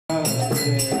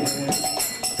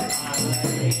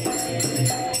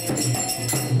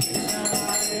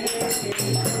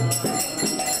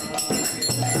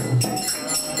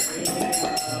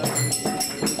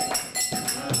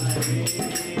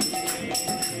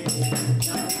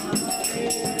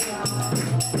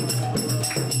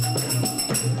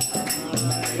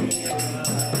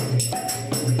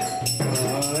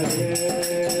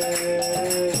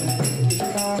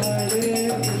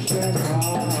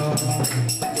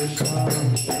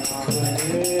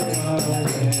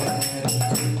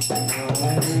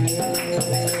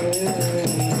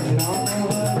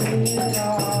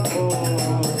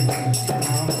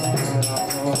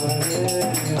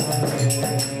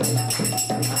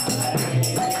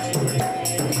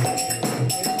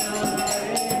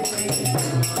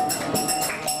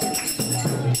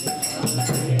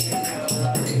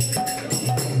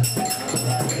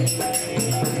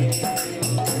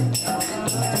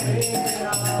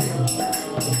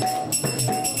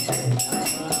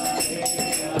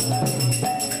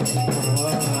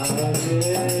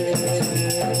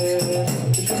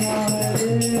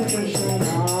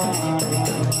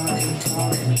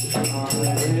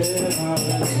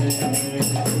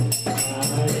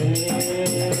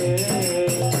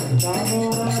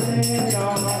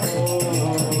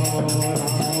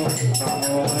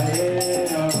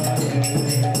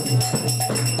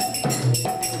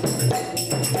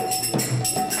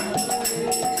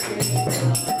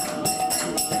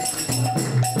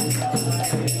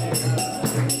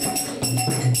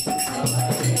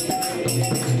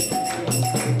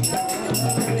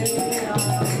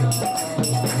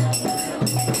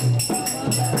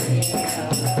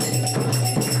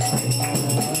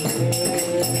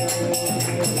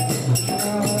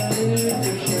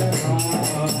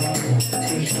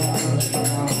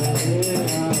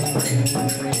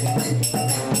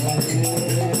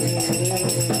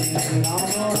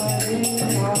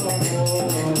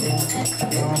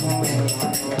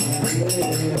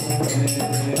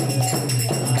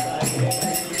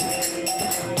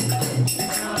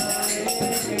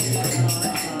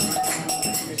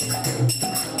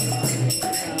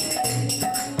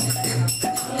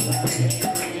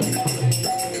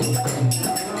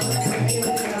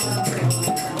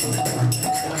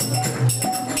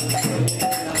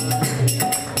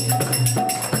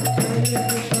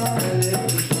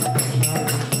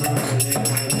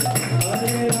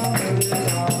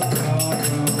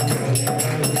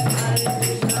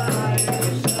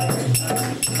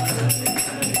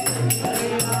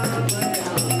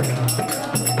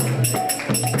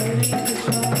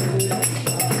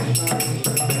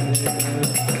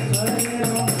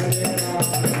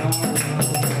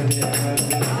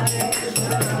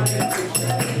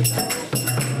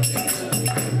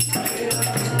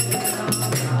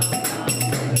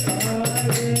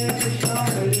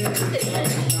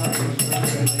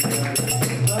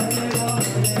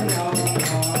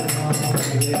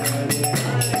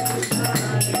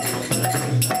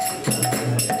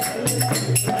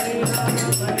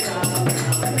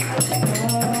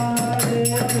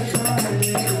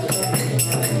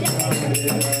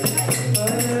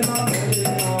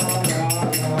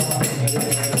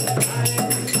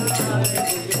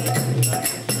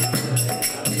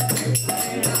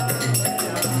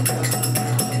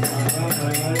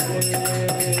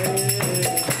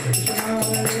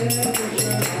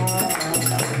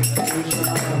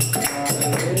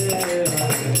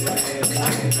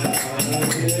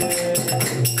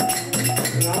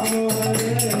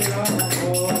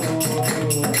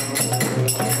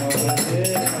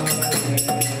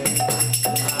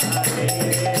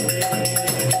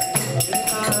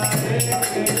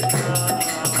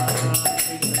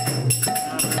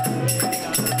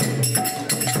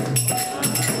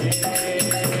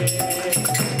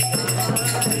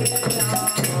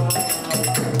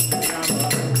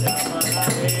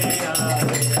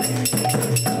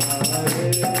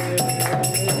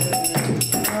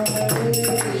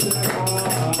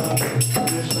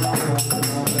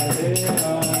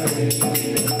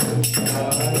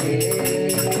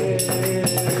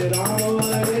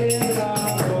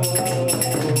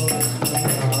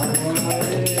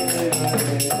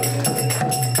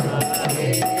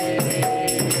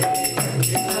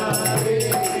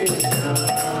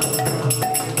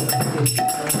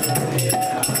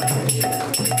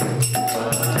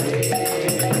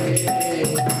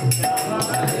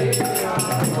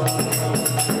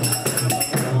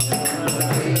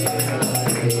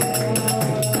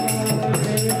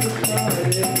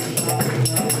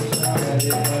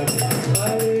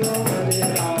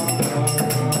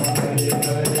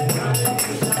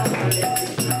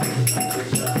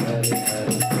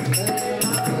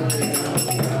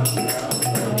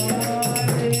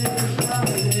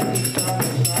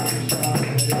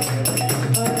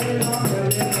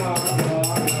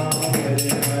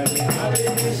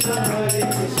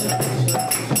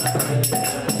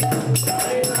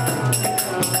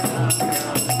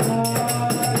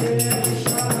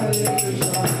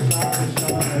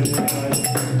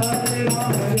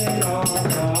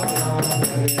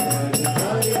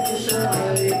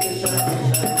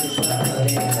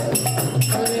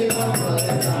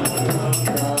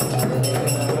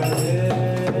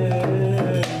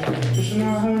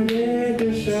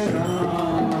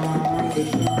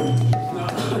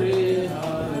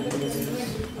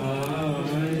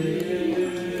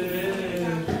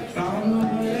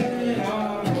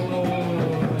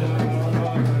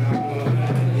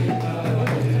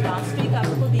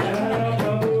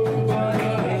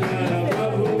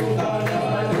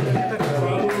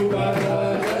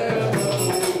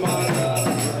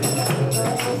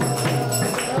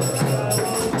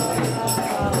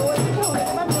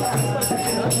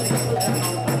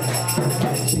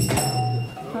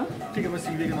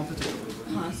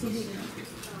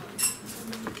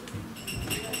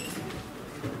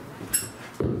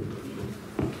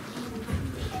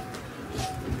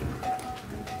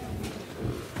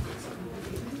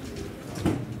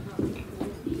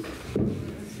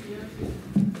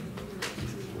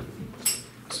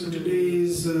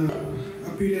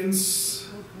appearance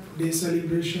day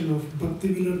celebration of Bhakti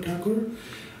Vinod Thakur.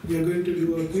 We are going to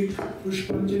do a quick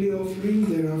Pushpanjali offering,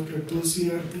 thereafter Tulsi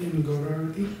Arati and Gaura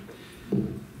Arati.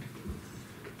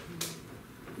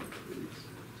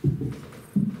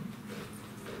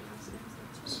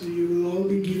 So you will all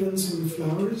be given some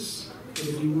flowers for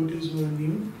the devotees who are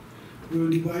new. We will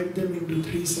divide them into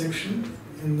 3 sections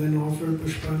and then offer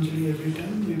Pushpanjali every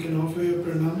time. You can offer your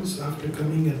pranams after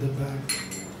coming at the back.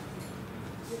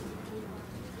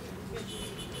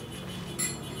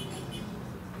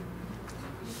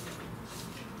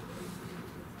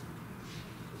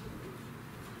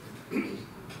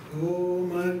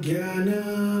 Om Ajnana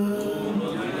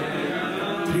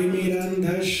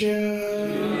Trimirandhasya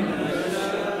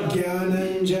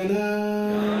Jnananjana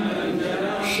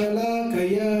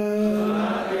Shalakaya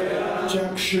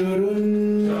Chakshurun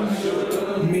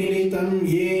Militam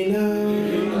Yena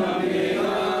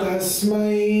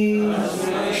Tasmai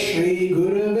Shri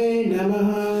Gurave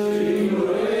Namaha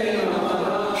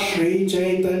Shri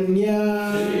Chaitanya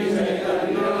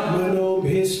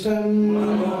Manobhishtam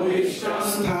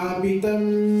Sthapitam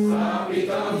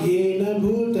Yena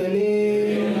Bhutale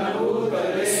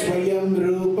Swayam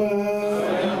Rupa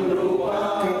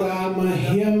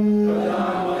Kadamahyam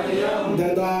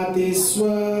Dadati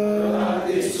Swa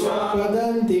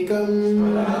Padantikam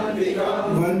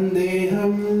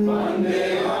Vandeham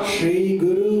Shri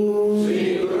Guru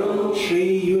Shri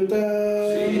Yuta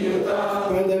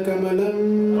Padakamalam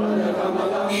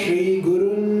Shri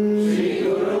Gurun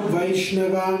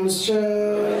Vaishnavamscha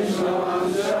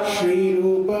Shri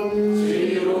Rupam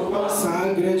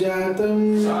Sagrajatam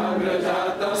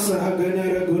Sahagana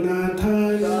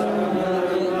Raghunathan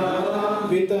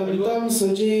Vitam Tam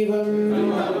Sajivam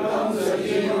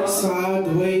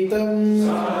Sadvaitam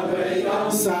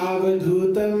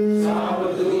Savadhutam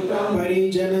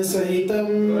Parijana Sahitam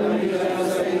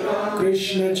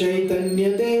Krishna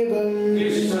Chaitanya Devam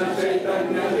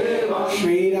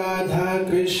Shri Radha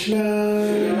Krishna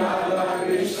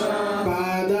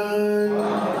Padan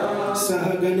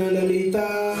Sahagana Lalita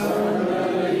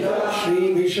Shri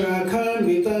Vishakhan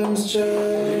Vitamscha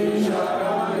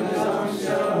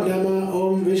Nama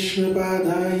Om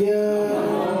Vishnupadaya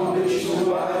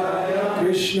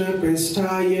Krishna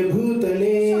Prasthaya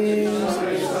Bhutale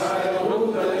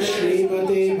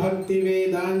Srimate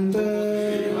Bhaktivedanta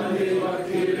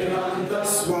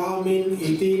Swamin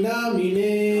Iti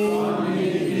Namine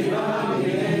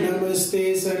Namaste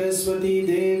Saraswati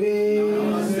Deve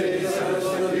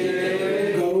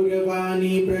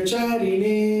Gauravani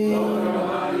Pracharine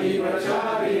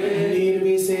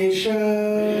Nirvishesha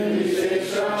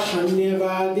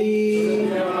Shanyavadi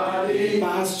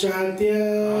Paschatya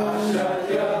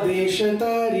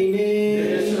Deshatarine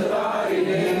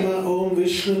Nama Om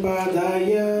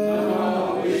Vishnupadaya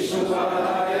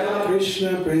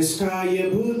Krishna Prasthaya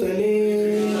Bhutale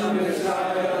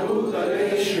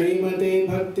Srimate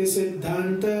Bhakti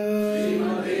Siddhanta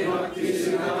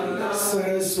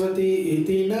Saraswati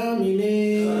Iti Namine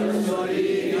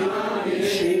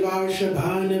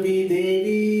Shrivashabhanavi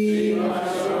Devi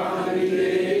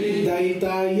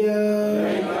Daitaya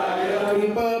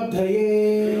Kripabdhaye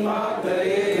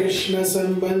Krishna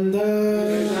Sambandha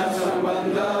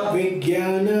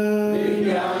Vijnana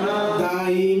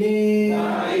Daine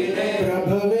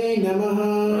Prabhave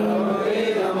Namaha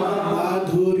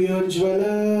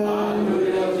Madhuryojvala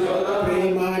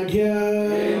Premadhya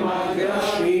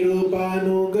Shri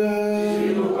Rupanuga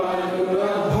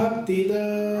Bhaktida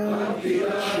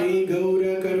Shri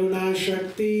Gaura Karuna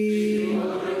Shakti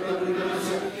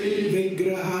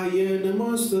Vigrahaya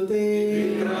Namostute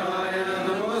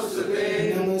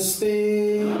Namaste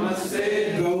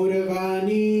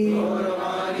Gauravani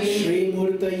Shri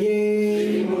Murtaye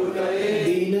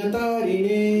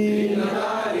Dinatarine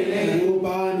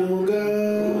Rupanuga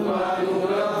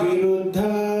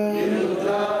Viruddha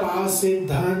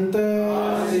Pasiddhanta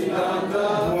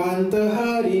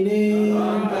Dvantaharine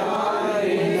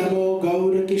Namo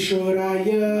Gaura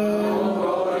Kishoraya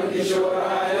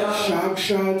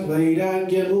Shakshat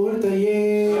Vairagya Murtaye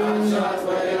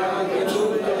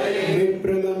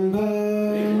Vipralambha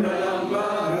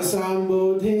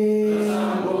Rasambodhe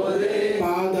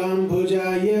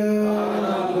Padambhujaya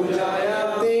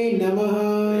Te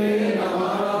Namaha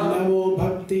Namo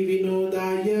Bhakti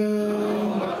Vinodaya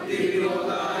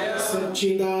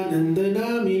Satchidananda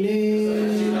Namine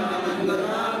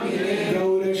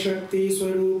Gaura Shakti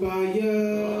Swarupaya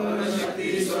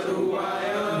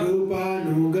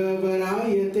Rupanuga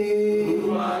Varayate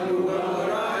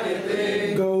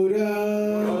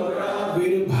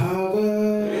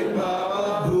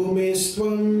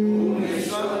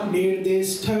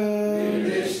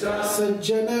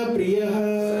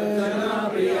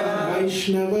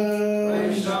वैष्णव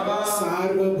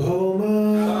सार्वभौम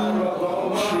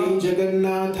श्री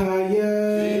जगन्नाथाय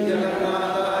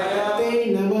ते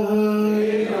नमः।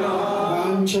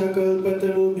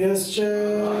 वाञ्छाकल्पतरुभ्यश्च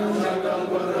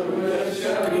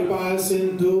कृपा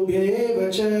सिन्धुभ्येव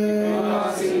च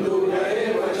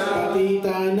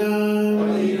पतितानां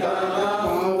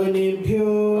पावनेभ्यो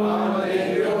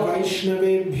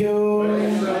वैष्णवेभ्यो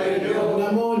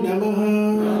नमो नमः।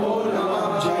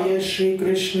 जय श्री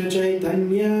कृष्ण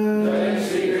चैतन्य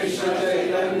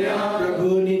प्रभु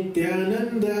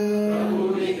नित्यानंद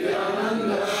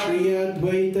श्री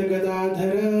अद्वैत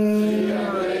गदाधर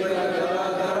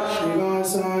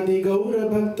श्रीवासादि गौर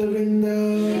भक्तवृंद।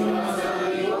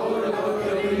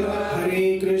 हरे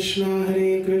कृष्णा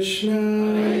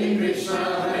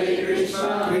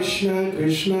कृष्णा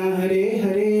कृष्णा हरे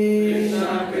हरे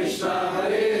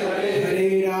हरे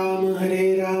राम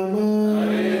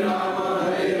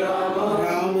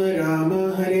राम राम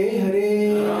हरे हरे।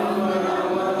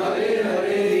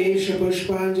 देश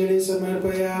पुष्पांजलि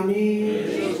समर्पयामि।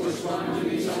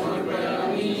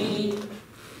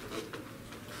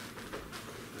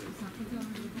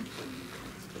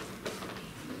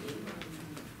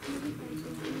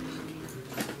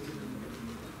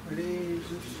 हरे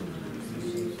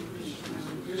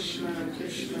कृष्णा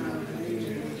कृष्णा हरे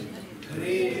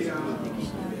हरे राम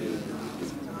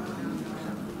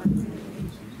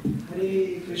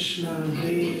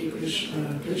हरे कृष्णा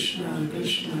कृष्णा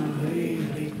कृष्णा हरे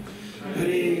हरे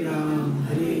हरे राम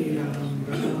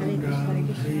राम राम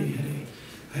हरे हरे।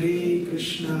 हरे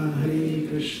कृष्णा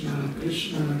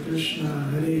कृष्णा कृष्णा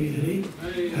हरे हरे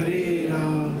हरे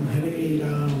राम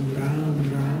राम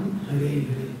राम हरे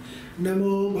हरे।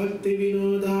 नमो भक्ति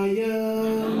विनोदाय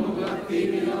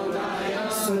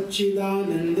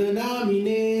सच्चिदानंद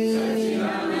नामिने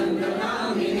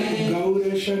गौर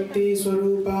शक्ति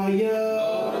स्वरूपाय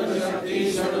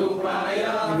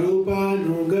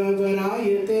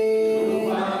रूपानुगवरायते।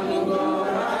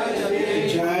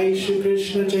 जय श्री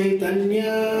कृष्ण चैतन्य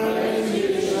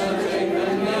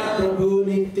प्रभु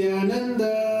नित्यानंद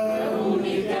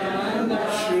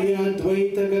श्री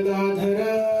अद्वैत गदाधर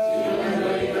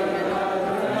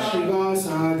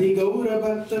श्रीवासादि गौर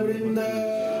भक्तवृंद।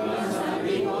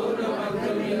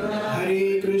 हरे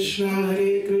कृष्णा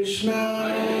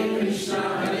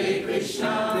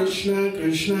कृष्णा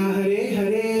कृष्णा हरे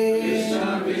हरे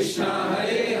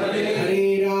हरे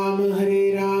राम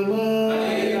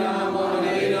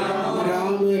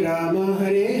राम राम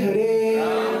हरे हरे।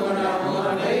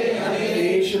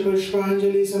 देश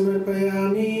पुष्पांजलि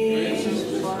समर्पयामि।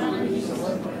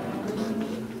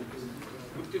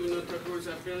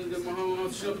 The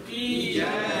Mahotsav ki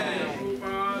jai,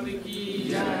 Prabhupada ki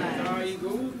jai,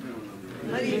 Gautama.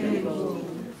 Hare Bol.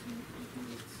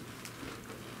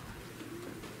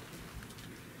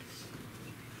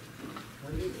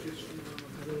 Hare Krishna,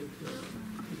 Hare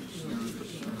Krishna,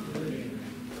 Krishna Hare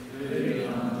Hare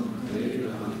Ram,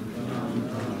 Ram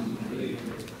Ram Hare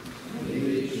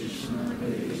Hare Krishna,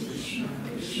 Krishna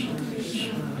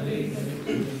Krishna Hare Hare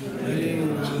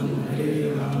Hare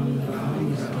Ram, Ram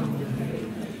Ram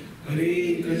Hare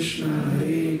Krishna,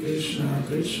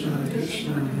 Krishna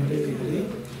Krishna Hare Hare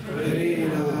Hare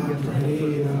Ram,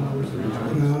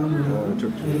 Ram Ram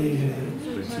Hare Hare।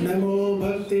 नमो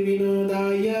भक्ति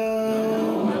विनोदाय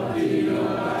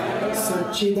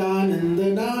सच्चिदानंद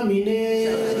नामिने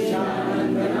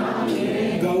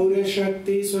गौर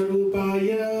शक्ति स्वरूपाय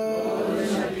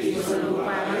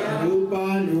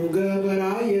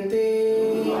रूपानुगवरायते।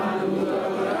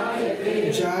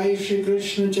 जय श्री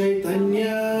कृष्ण चैतन्य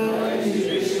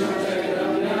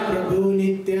प्रभु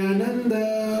नित्यानंद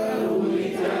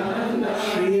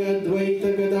श्री अद्वैत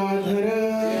गदाधर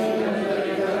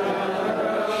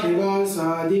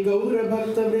श्रीवासादि गौर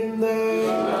भक्तवृंद।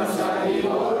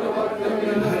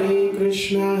 हरे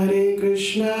कृष्णा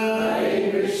कृष्णा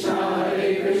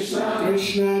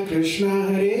कृष्णा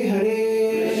हरे हरे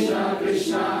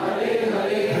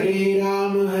हरे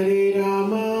राम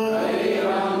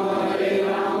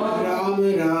राम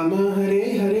राम हरे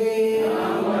हरे।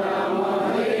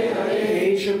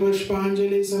 देश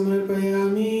पुष्पांजलि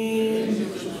समर्पयामि।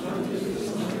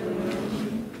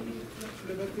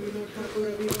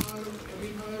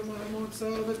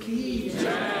 महोत्सव की जय।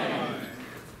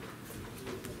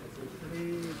 हरे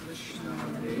Krishna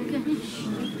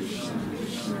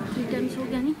three times हो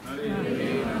गया नहीं?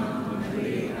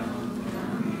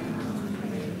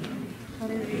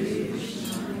 Hare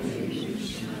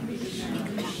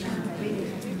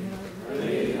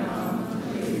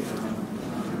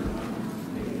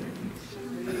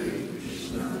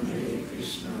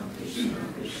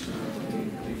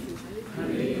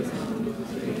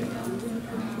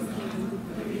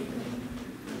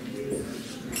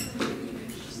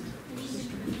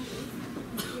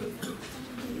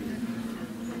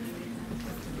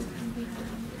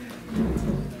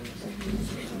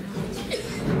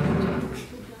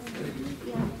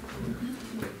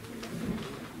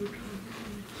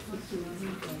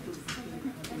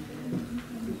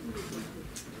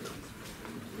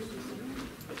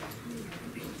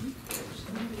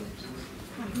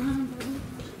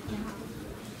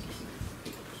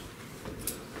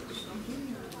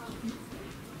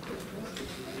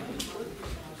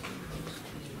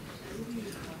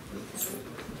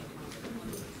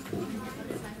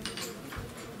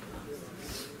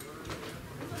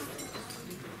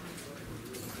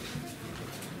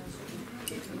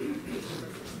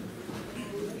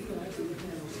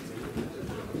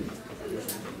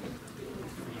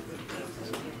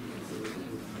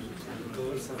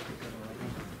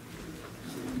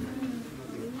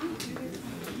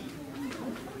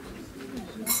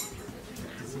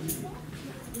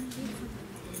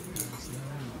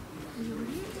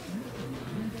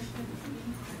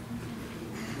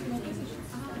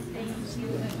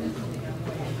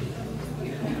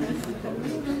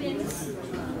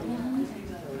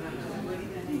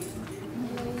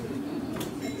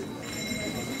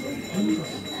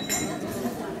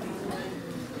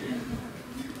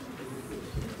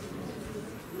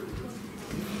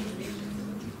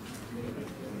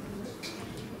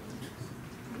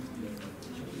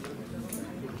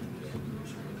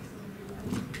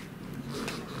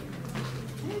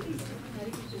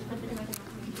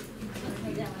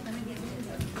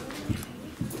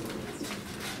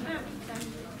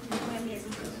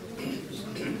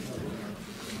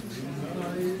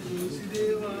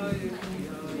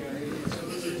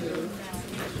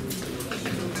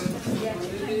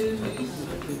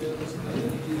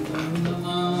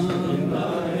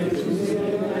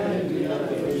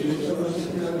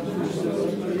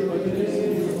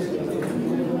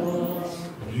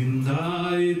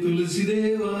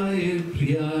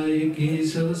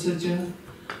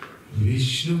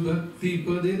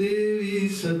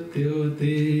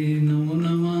सत्यवते नमो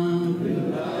नमः।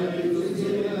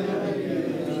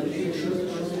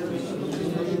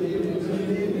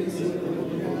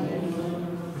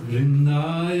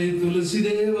 वृंदाय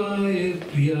तुलसीदेवाय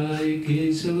प्रियाय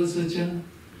केशव सचा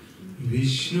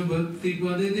विष्णु भक्ति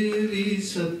पदे देवी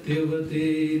सत्यवते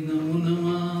नमो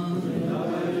नमः।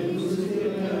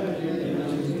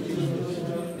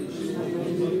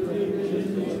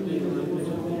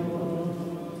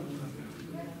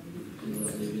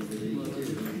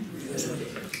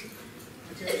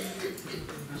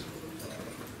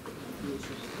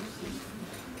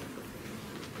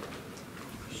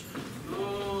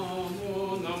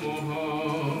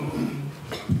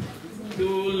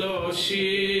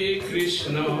 Shri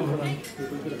Krishna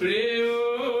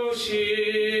Preyoshi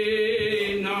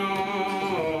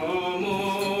Namo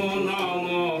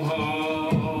Namaha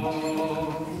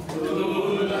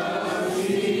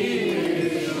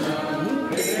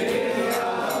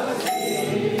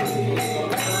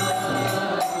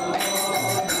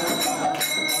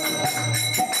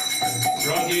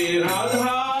Radhe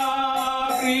Radha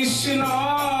Krishna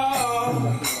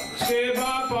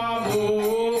Seva Pavo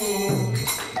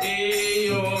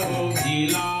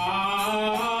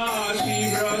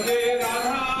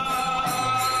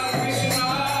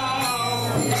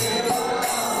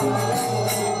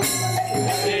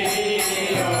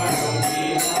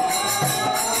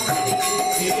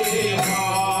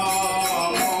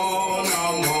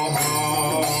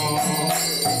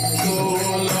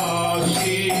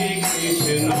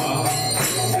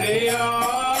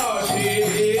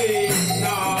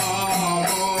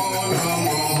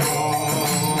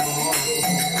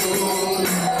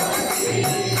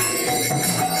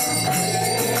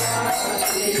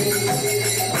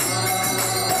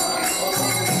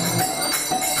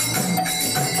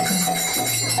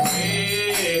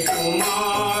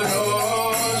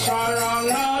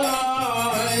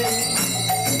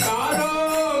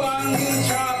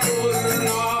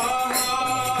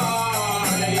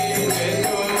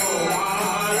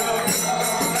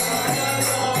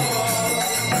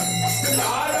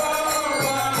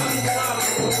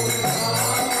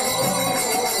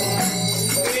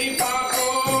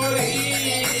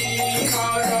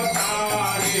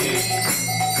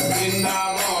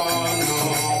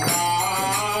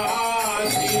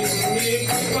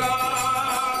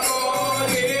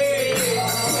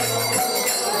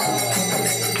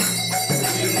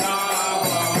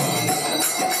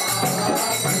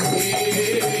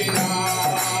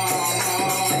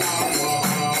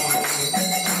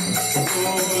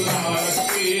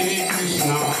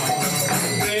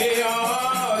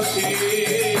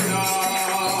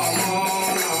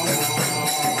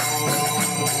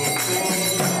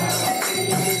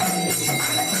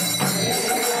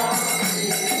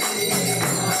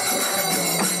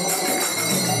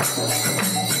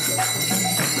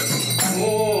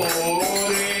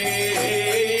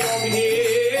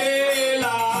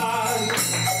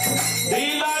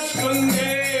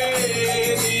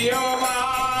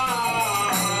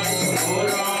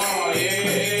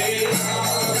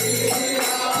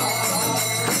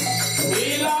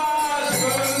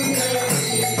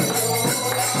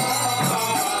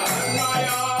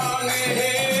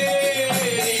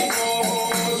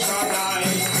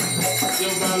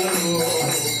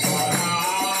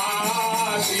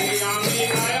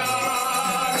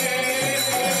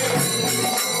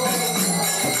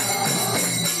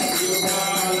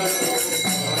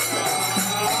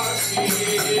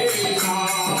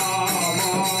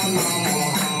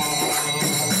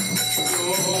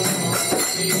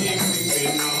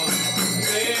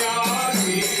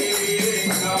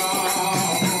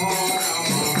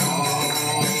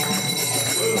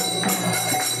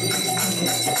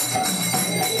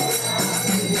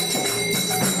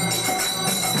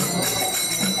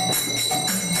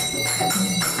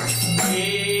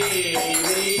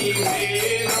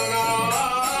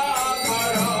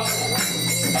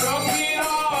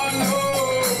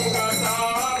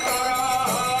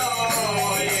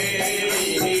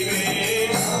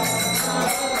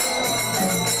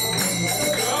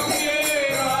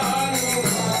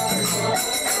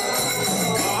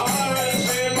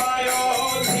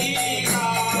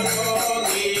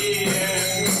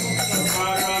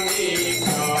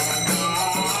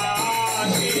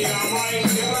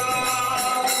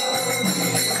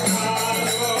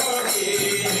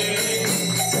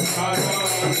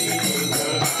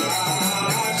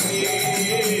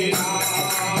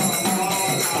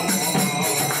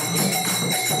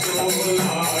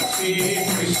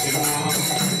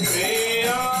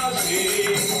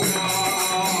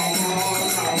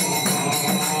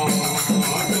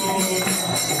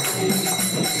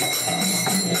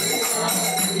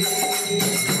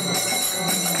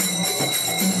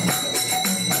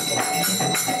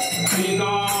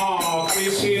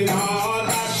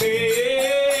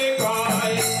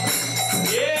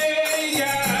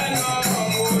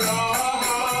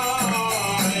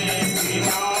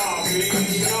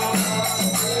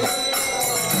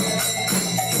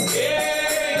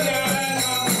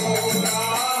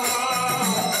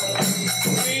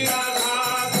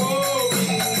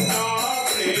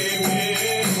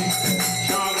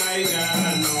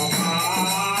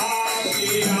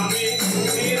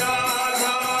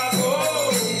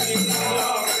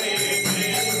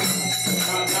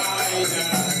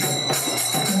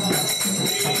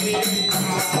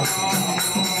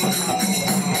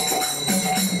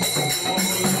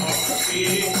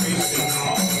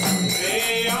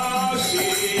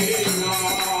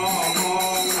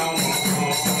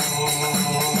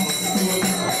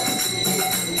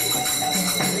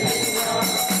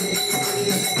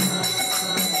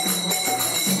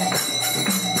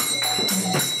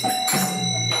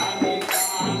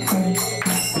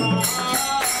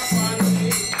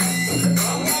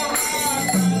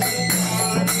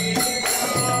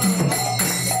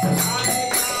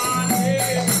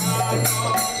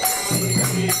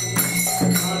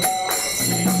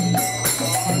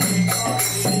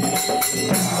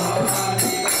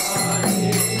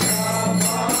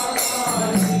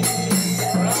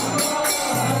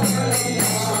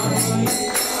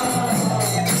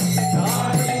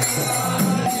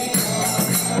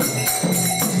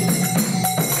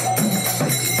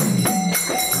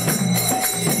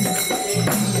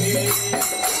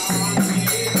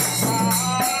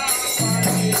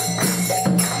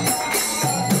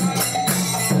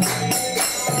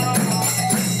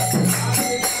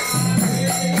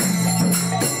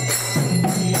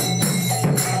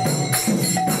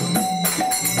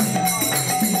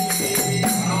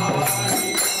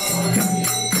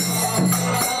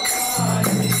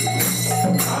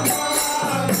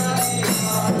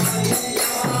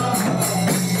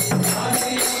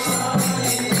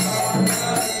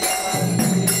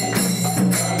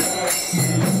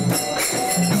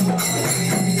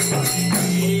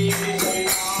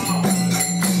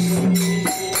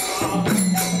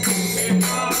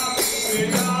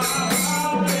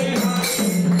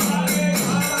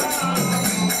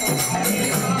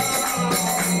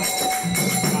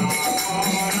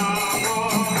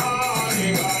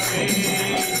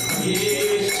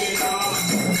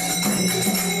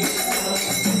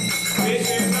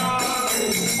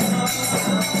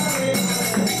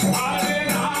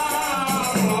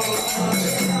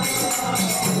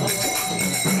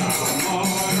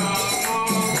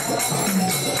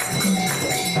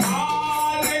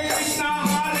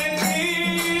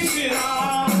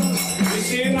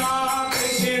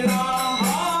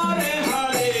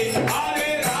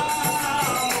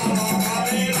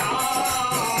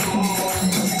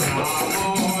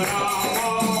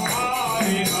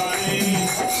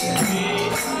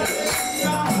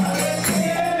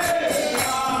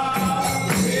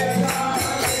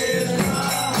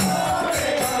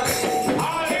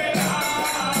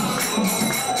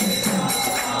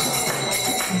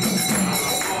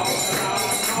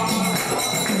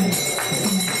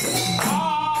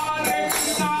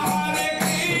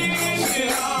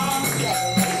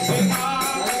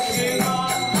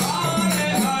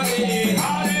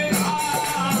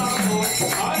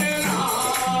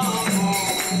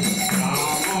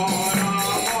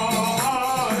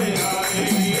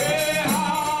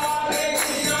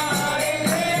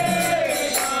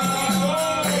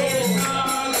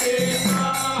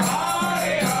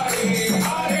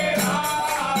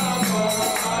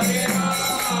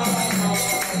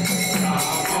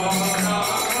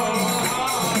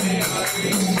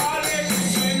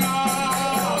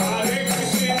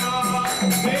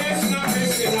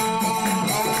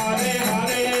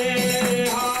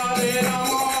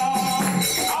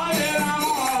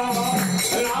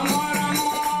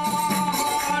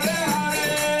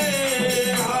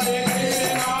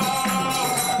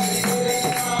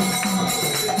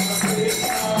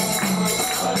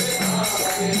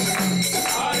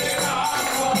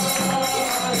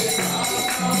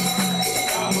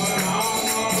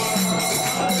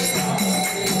Hare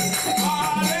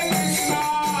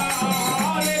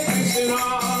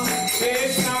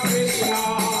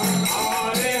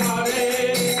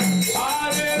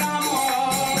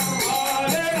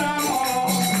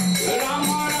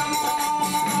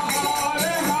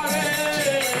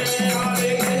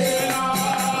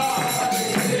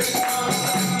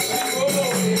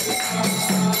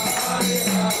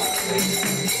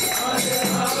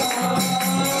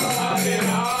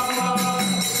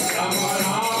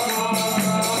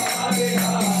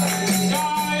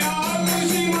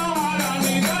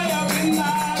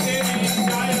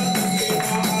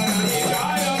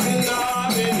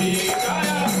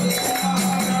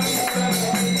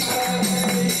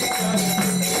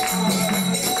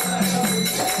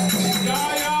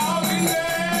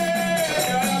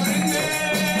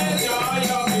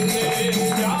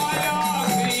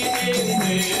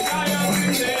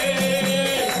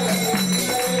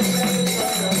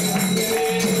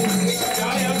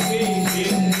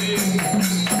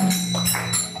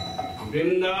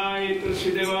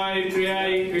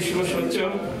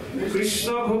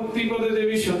Krishna भक्ति पद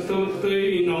देवी सत्यवत्यै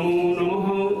नमो नमः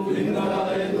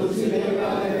वृंदाय तुलसी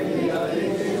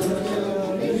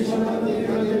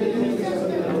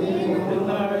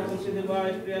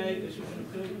देवाय प्रियाय कृष्ण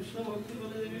भक्ति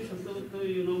पद देवी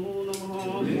सत्यवत्यै नमो नमः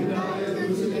वृंदाय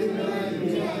तुलसी देवाय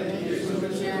प्रियाय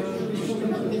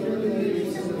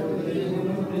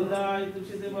वृंदाय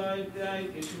तुलसी देवाय प्रियाय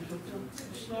कृष्ण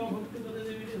भक्ति पद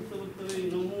देवी सत्यवत्यै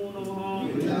नमो नमः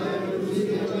वृंदाय तुलसी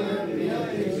देवाय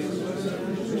प्रियाय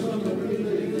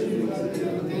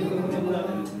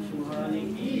सुहानी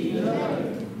की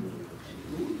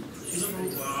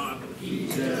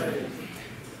जय।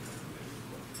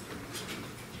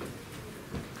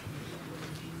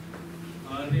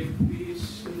 हरे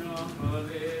कृष्ण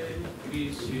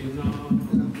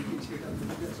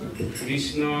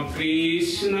कृष्ण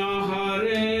कृष्ण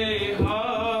हरे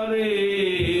हरे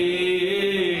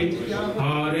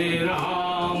हरे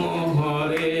राम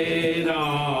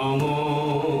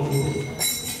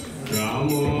राम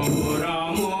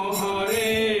राम हरे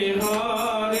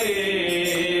हरे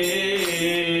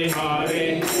हरे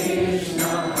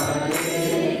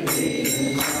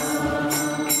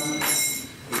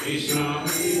कृष्ण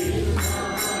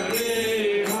हरे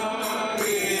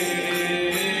हरे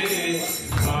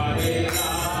हरे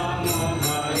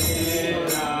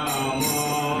राम राम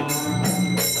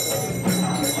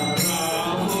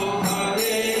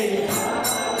हरे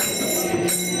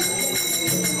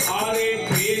हरे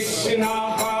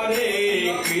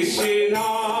कृष्ण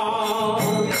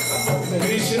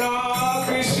कृष्ण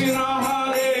कृष्ण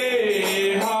हरे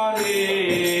हरे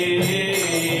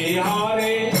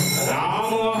हरे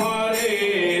राम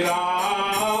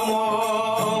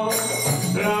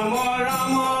राम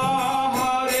राम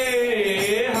हरे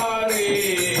हरे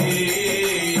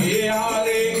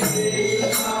हरे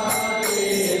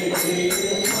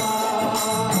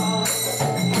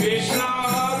कृष्ण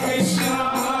कृष्ण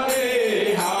हरे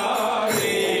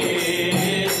हरे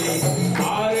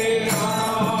हरे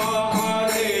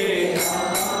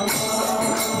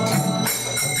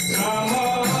राम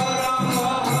राम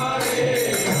हरे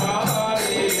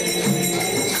हरे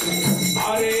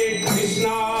हरे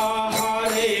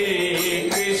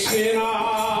कृष्ण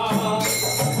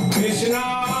कृष्ण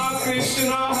कृष्ण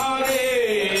हरे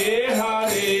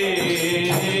हरे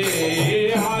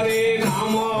हरे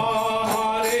राम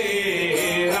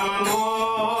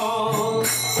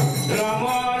राम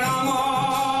राम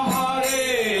हरे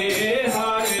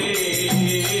हरे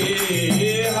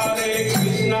हरे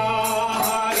कृष्ण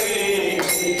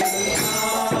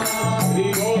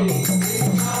बोल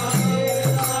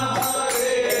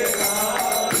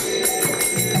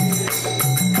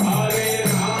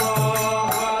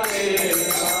हरे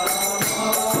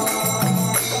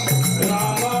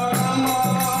राम राम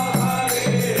हरे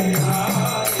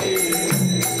हरे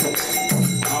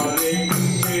हरे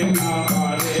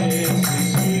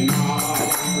कृष्ण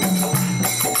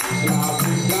कृष्ण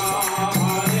कृष्ण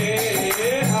हरे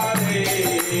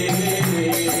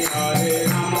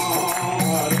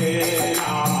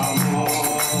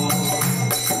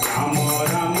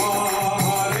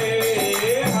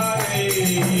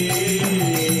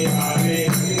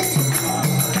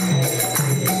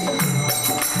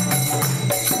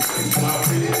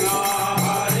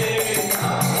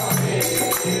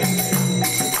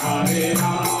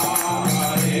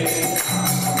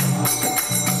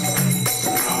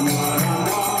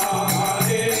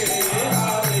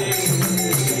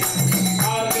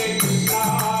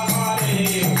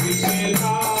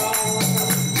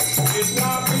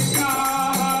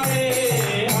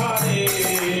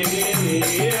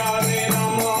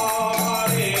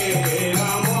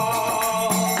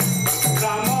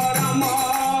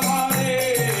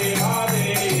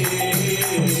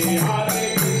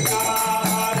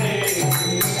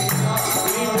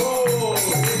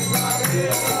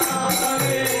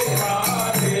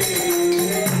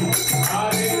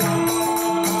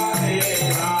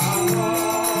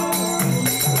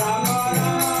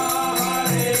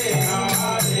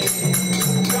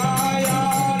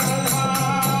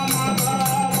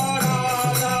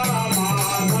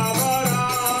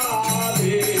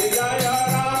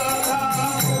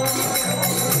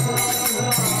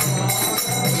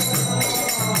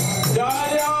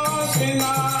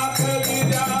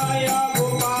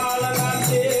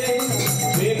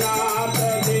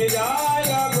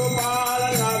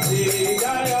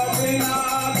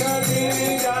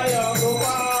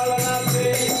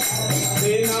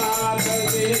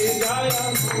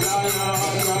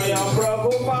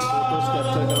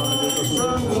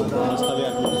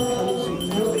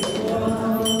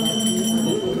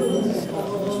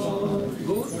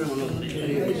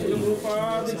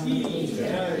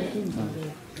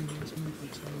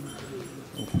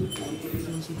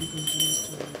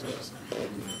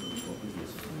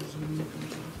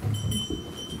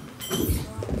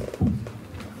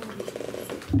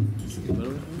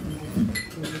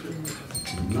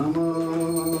Namo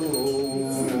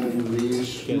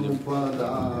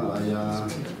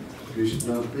Vishnupadaya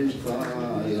Krishna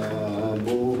Pristaya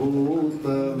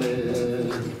Bhutale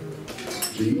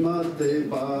Srimate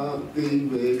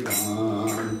Bhakti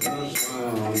Vedanta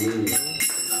Swami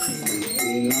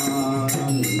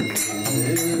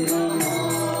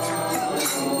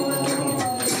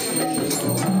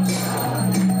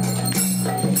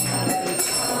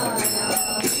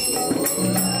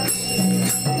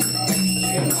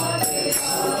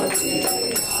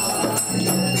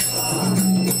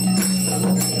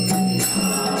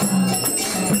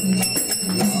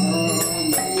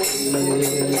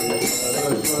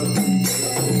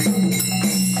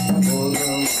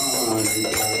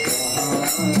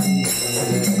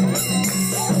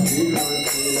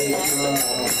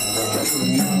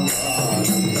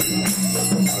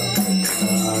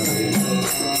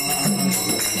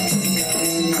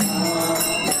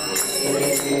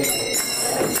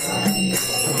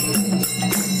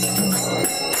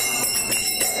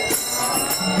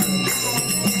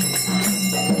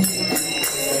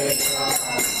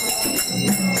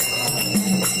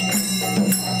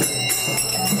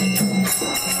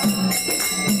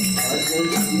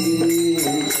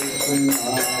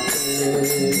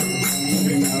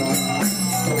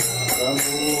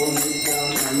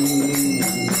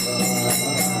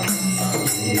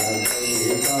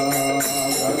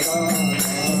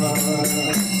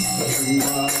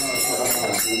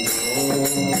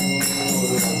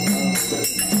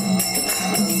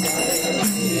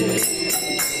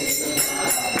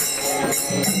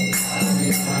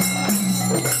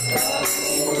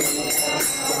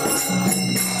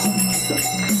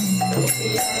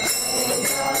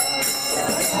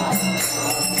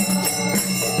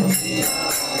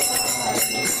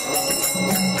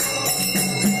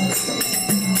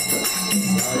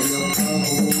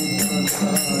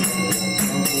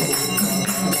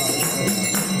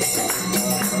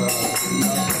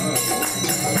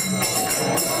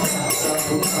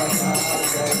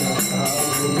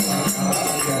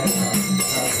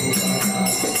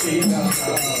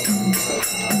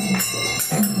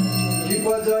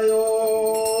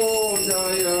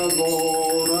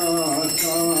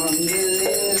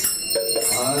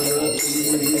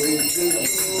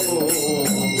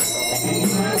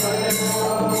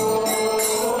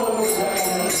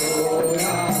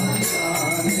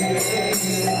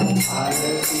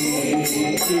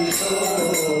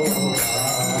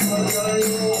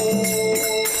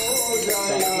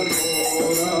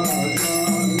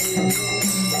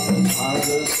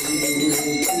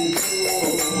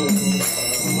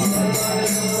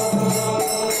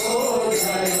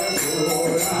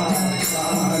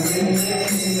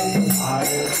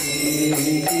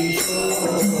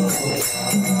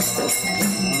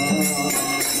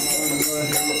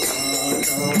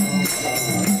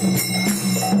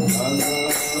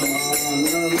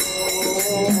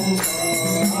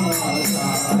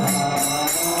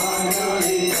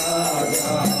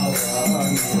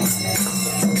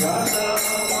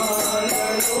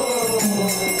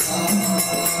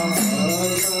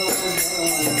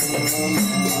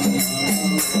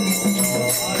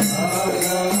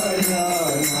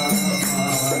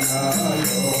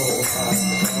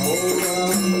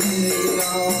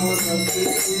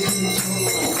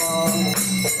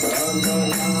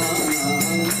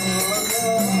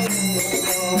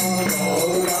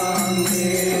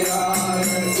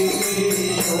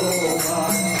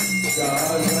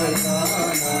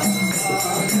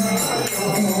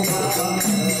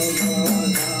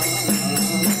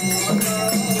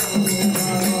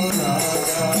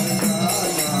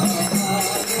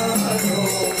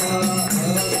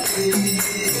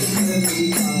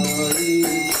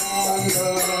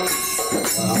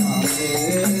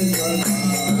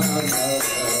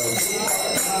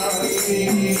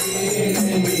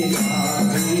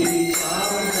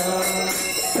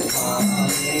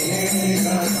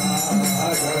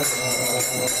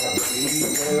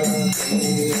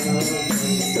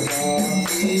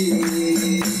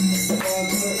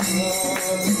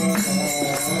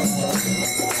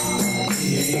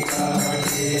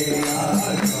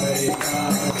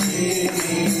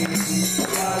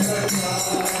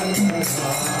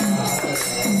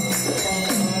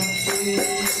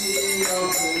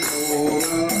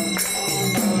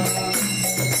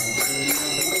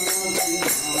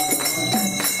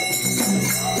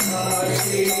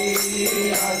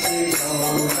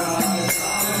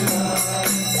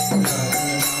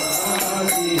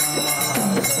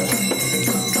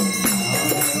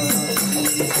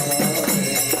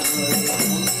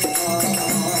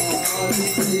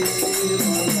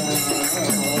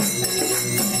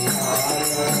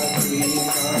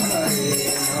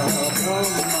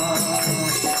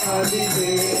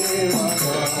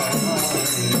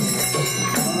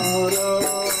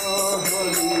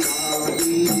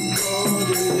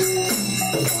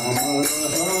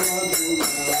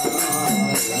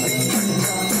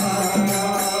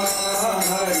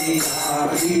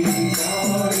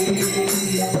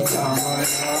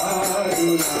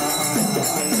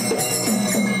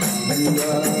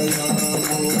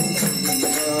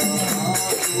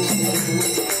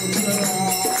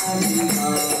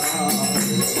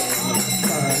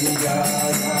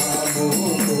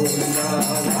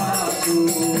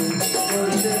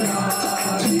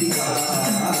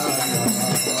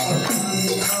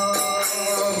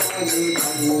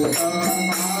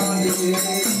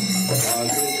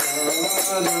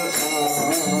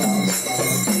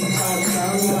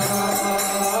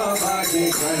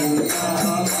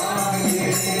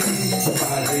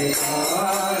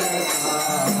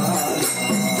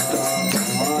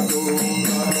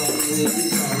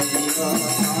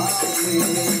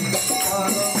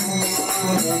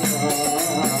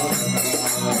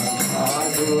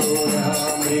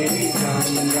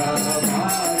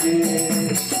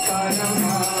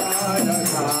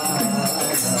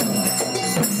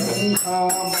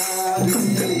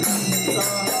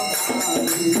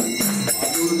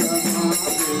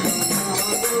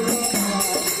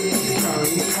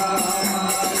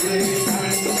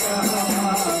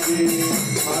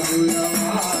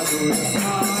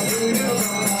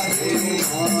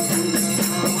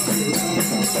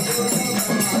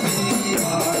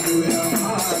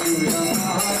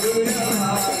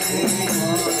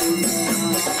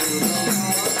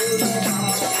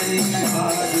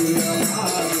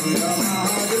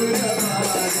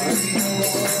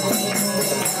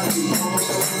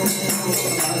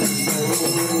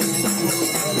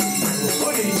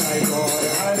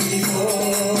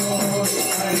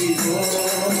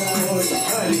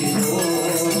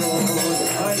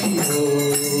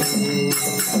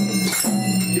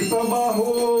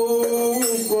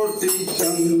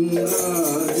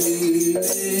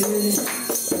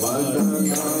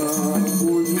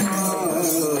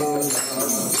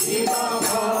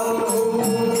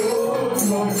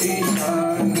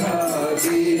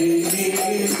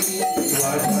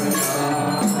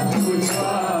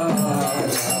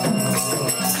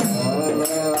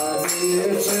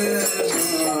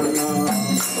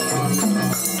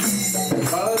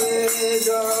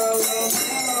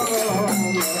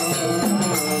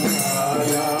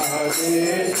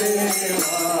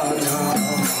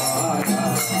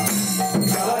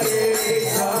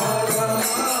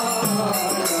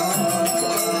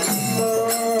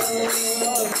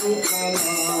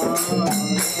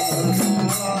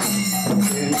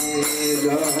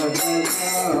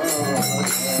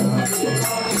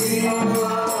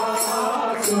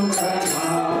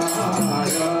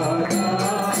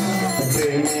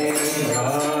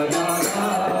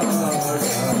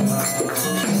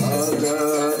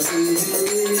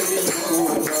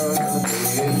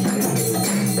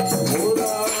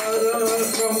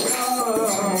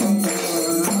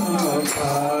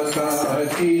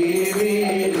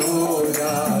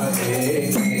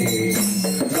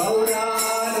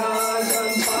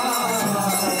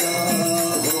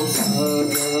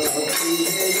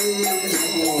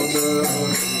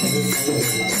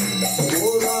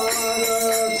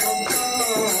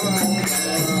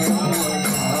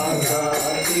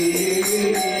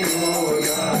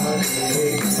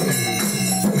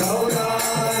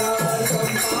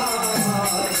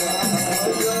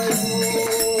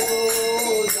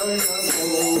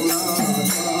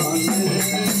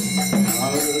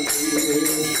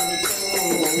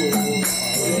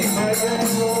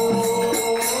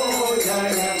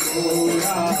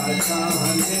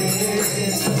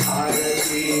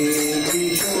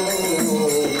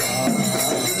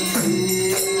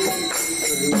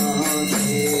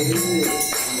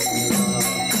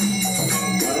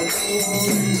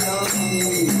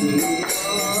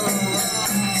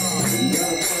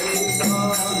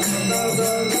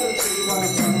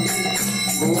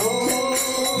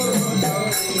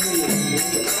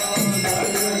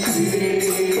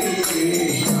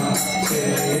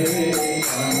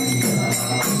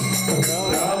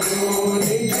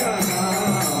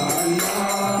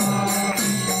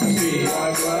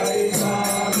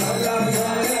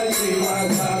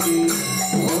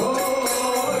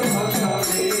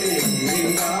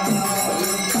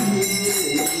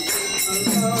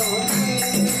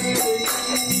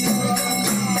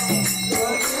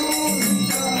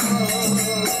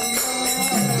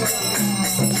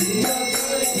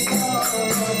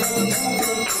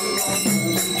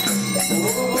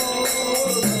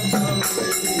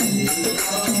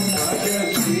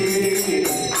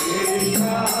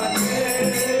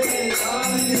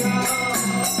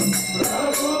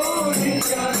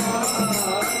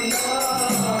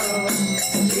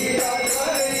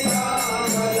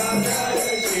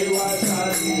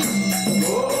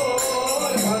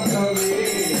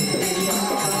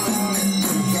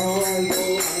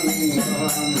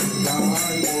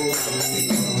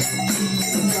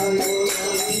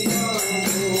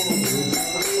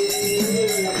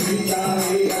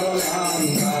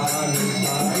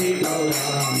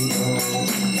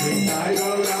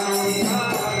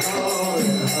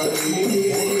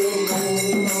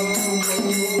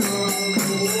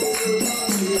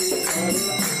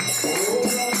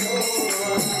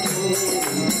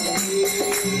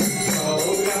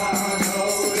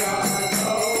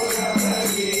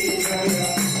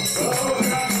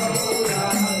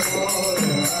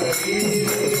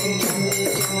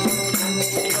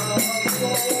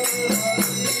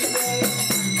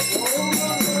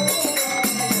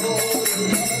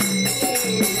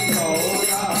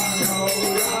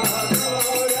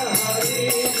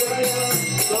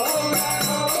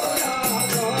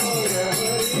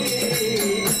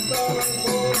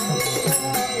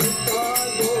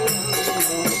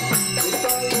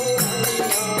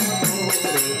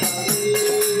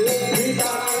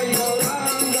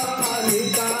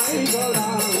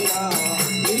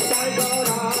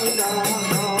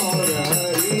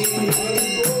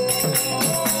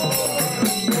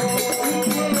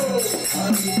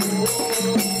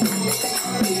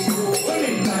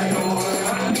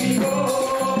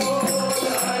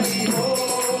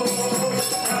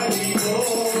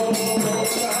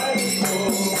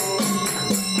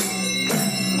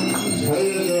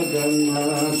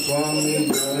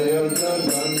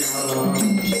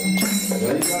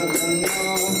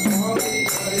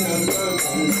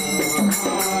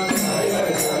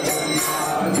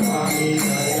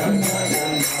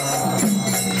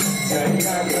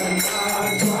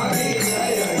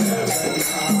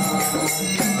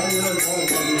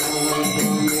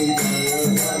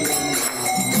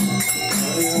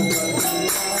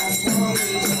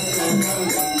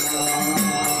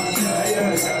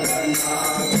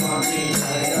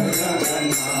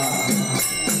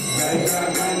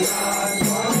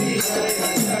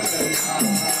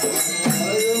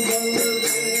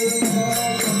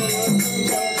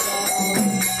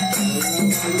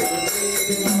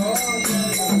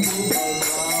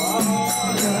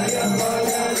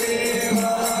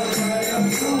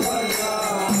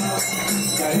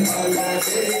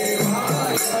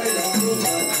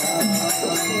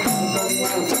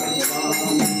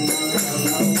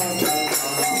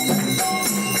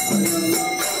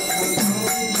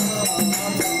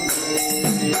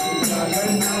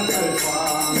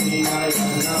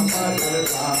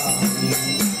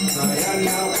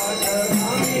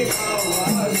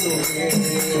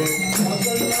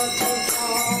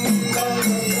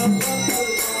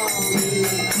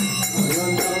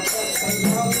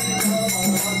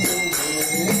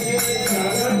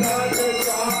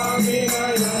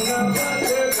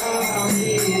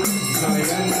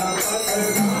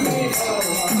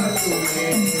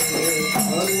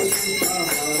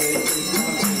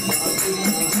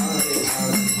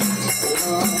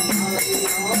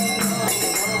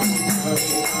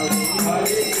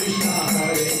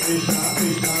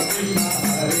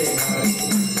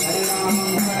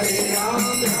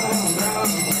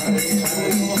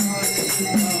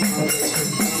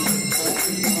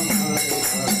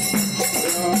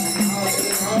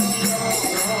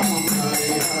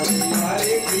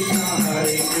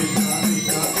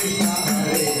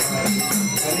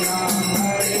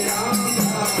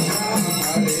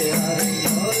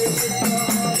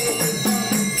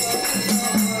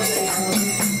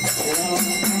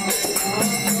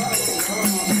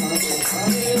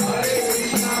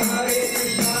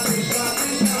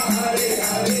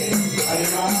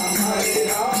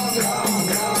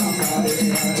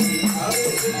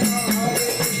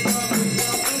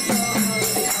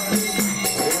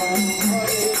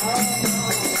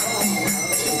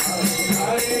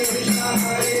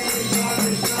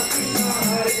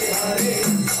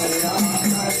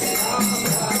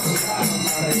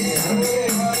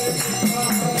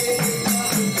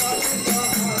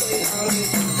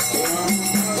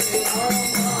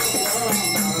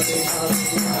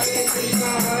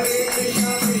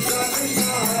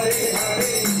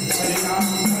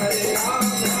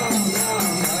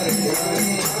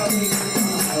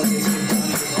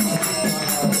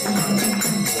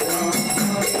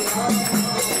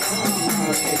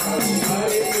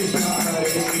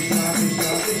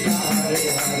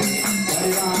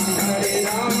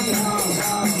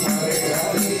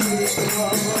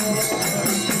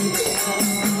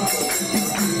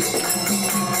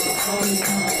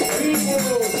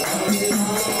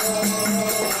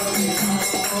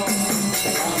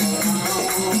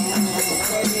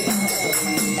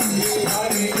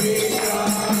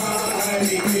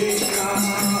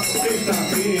Krishna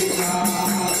Krishna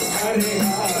Hare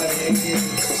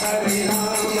Hare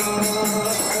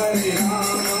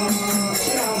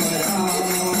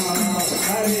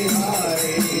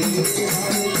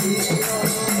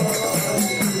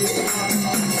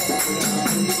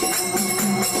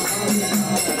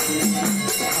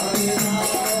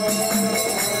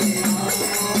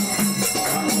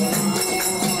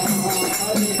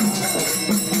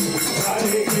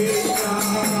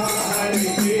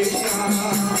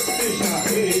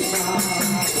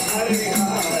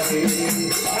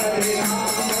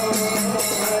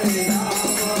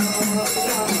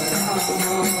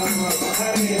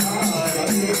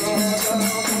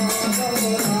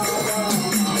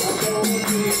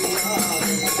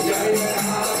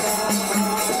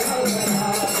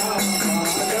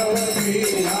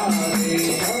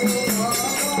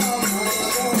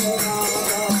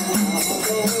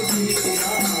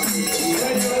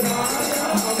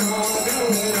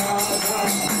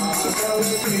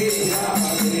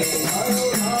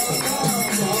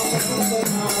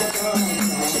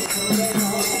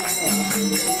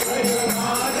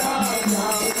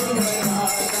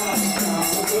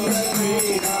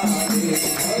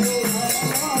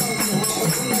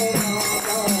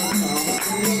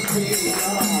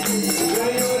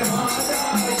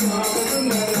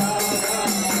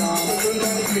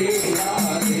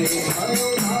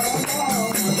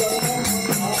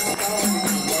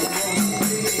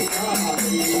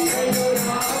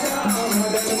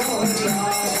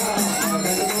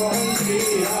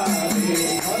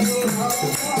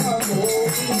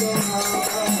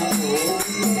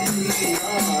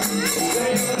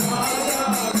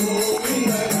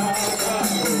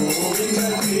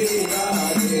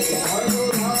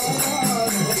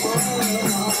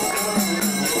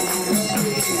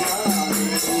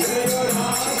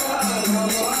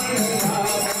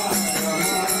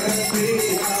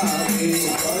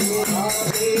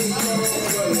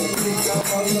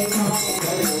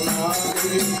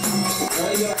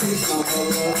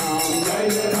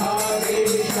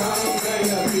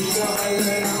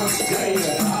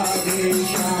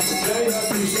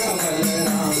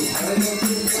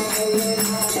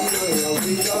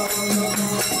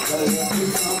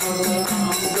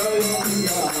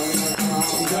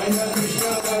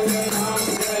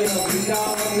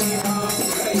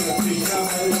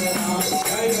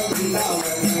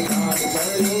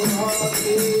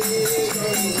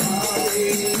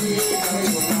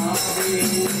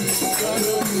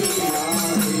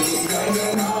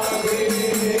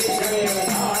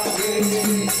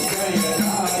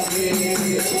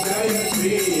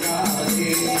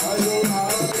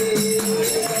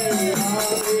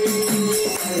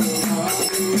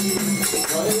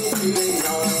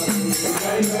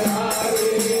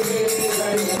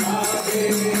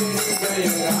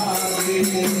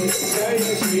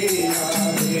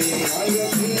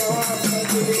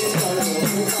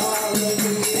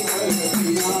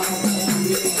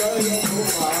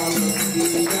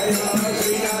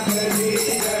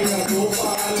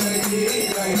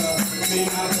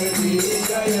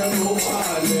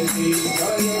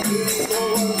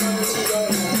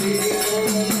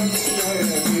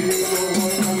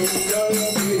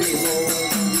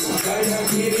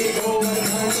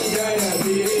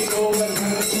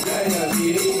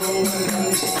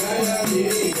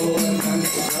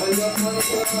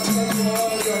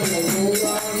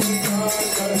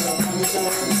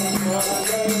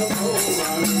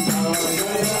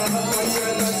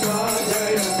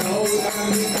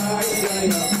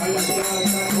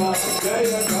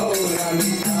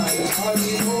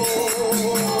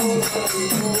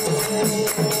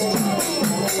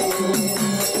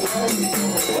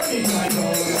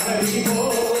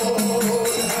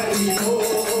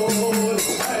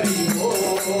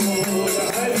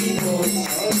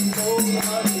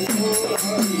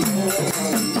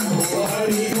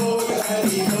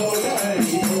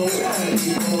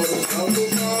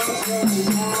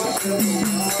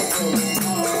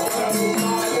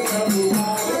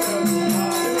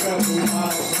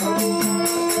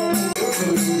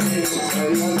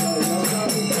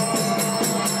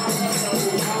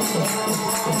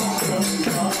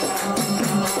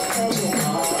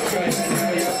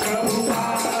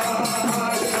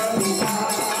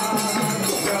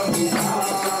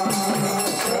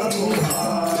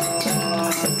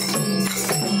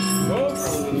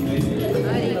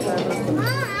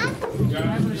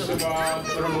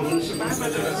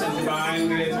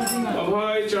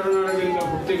अभय चरण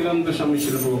भक्ति ग्रंथ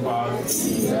समिश्र Gopal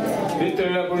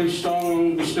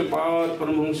Nityapurishtam Vishnupad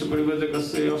Paramahamsa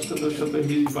Parivadakasya Astadashata.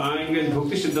 He is buying as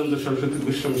Bhakti Siddhanta Saraswati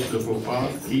Goswami Srila Prabhupada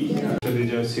ki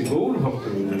Jai Sri Gaur Bhakta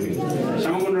Vrinda ki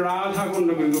Samakunda Radha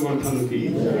Kunda Virgavardhan ki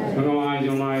Bhagavai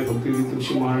Jamai Bhakti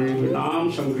Tulsi Mahari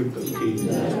Nam Sankirtan ki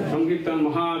Sankirtan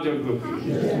Mahajagya ki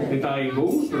Nitai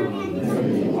Gaur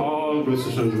Prabhupada. All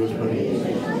graces and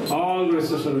graces, all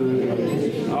graces and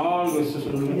graces, all graces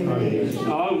and graces,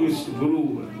 all graces to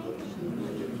Guru.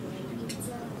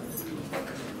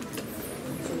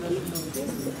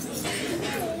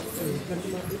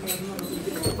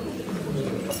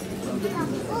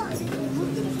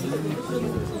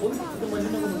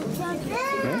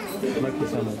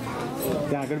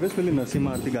 ત્યાં આગળ બેસ પેલી નરસિંહ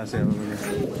આરતી ગાશે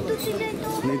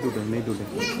નહીં તૂટે નહીં તૂટે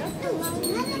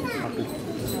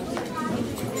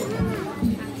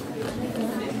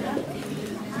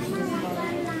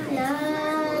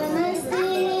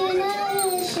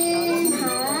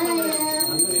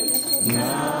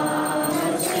Yeah.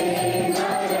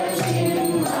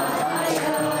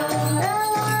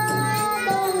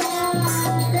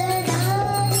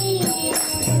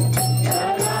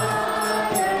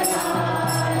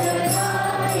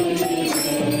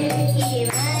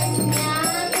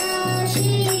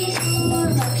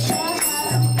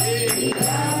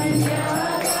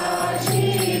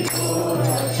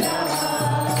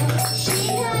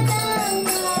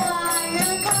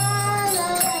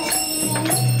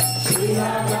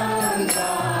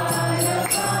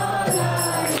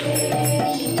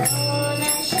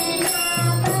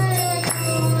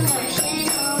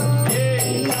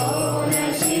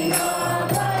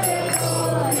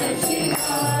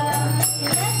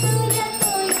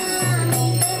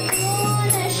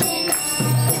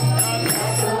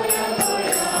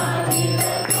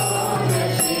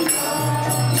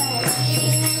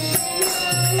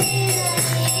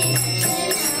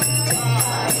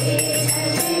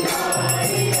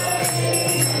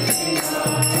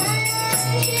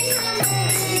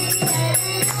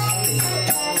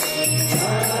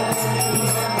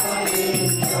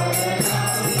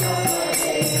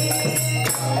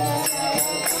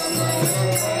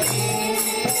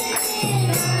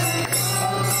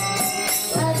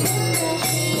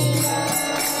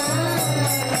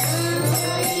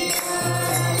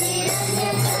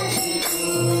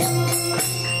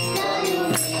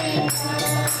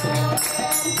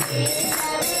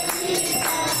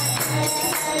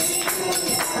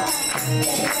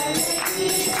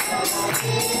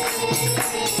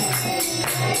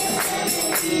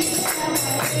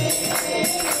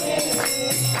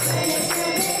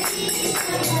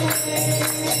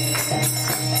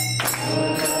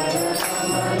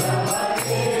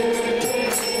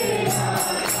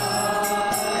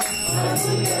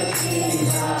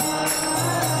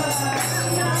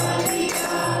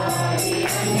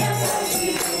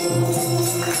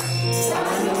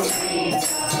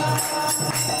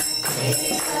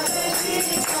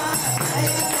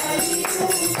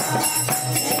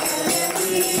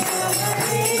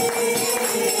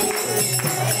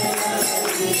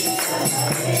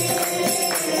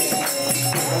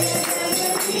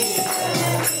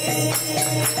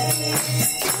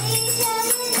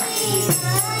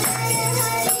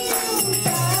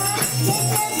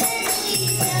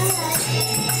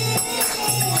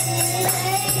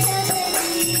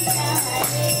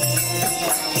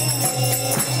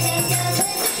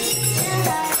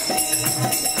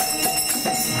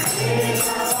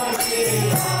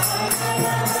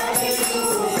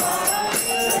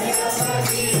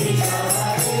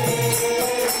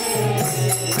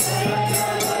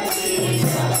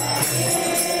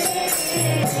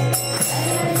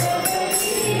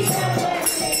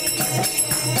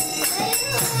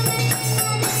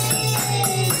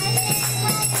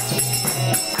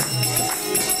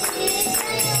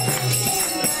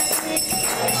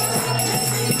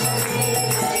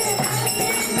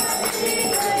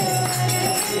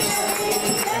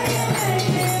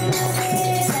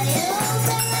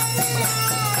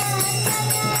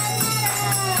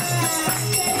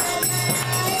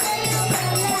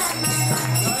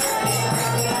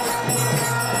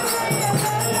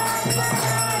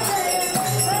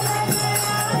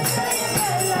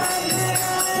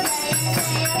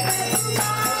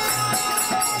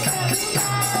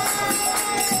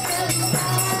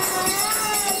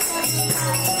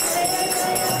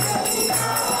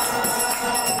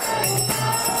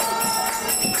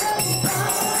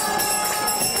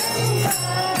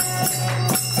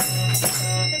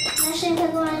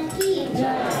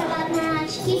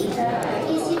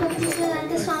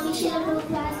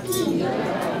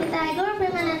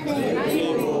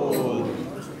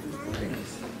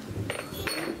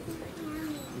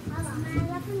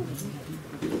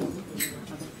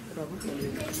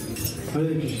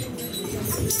 Hare Krishna.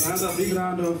 Another big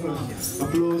round of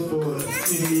applause for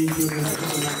Sri.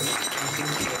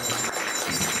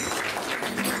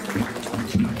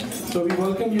 So we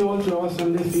welcome you all to our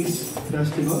Sunday Feast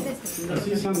Festival. I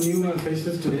see some new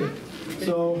faces today.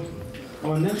 So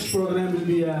our next program will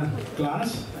be a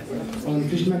class on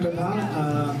Krishna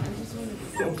Katha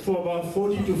for about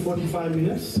 40 to 45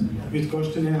 minutes with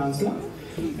question and answer.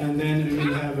 And then we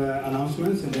will have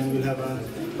announcements, and then we'll have a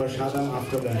prashadam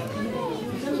after that.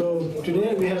 So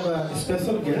today we have a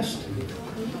special guest.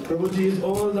 Prabhuji is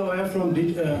all the way from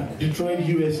Detroit,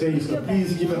 USA. So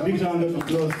please give a big round of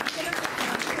applause.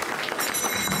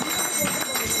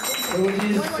 Prabhuji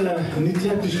is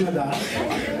Nitya Krishna Das,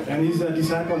 and he's a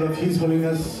disciple of His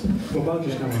Holiness Gopal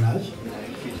Krishna Maharaj.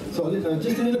 So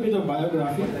just a little bit of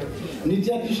biography.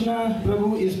 Nitya Krishna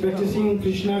Prabhu is practicing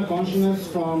Krishna consciousness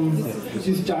from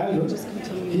his childhood.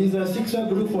 He is a Siksha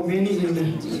Guru for many in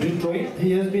Detroit.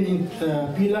 He has been in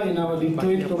Pila in our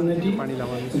Detroit community,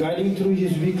 guiding through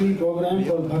his weekly program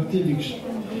called Bhakti Diksha.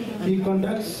 He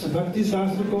conducts Bhakti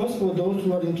Shastra course for those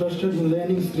who are interested in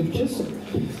learning scriptures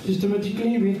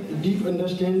systematically with deep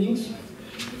understandings.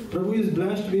 Prabhu is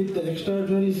blessed with the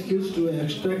extraordinary skills to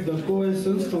extract the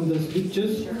co-essence from the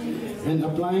scriptures and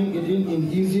applying it in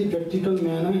easy, practical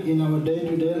manner in our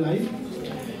day-to-day life,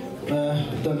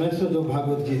 the message of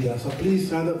Bhagavad Gita. So please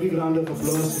have a big round of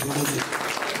applause for Prabhu.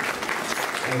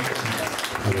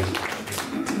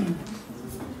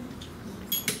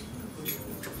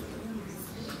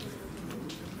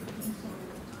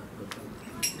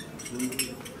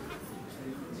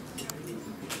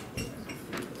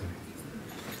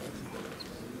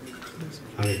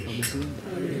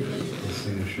 Let's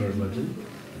sing a short bhajan.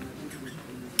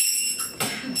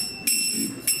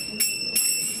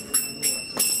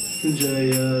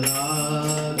 Jaya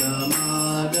Radha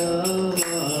Madhava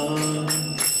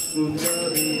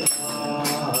Sundari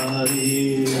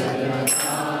Hari. Jaya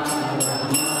Radha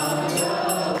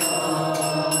Madhava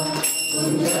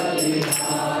Sundari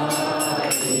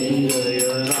Hari.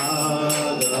 Jaya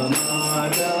Radha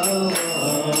Madhava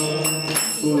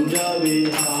Sundari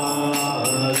Hari.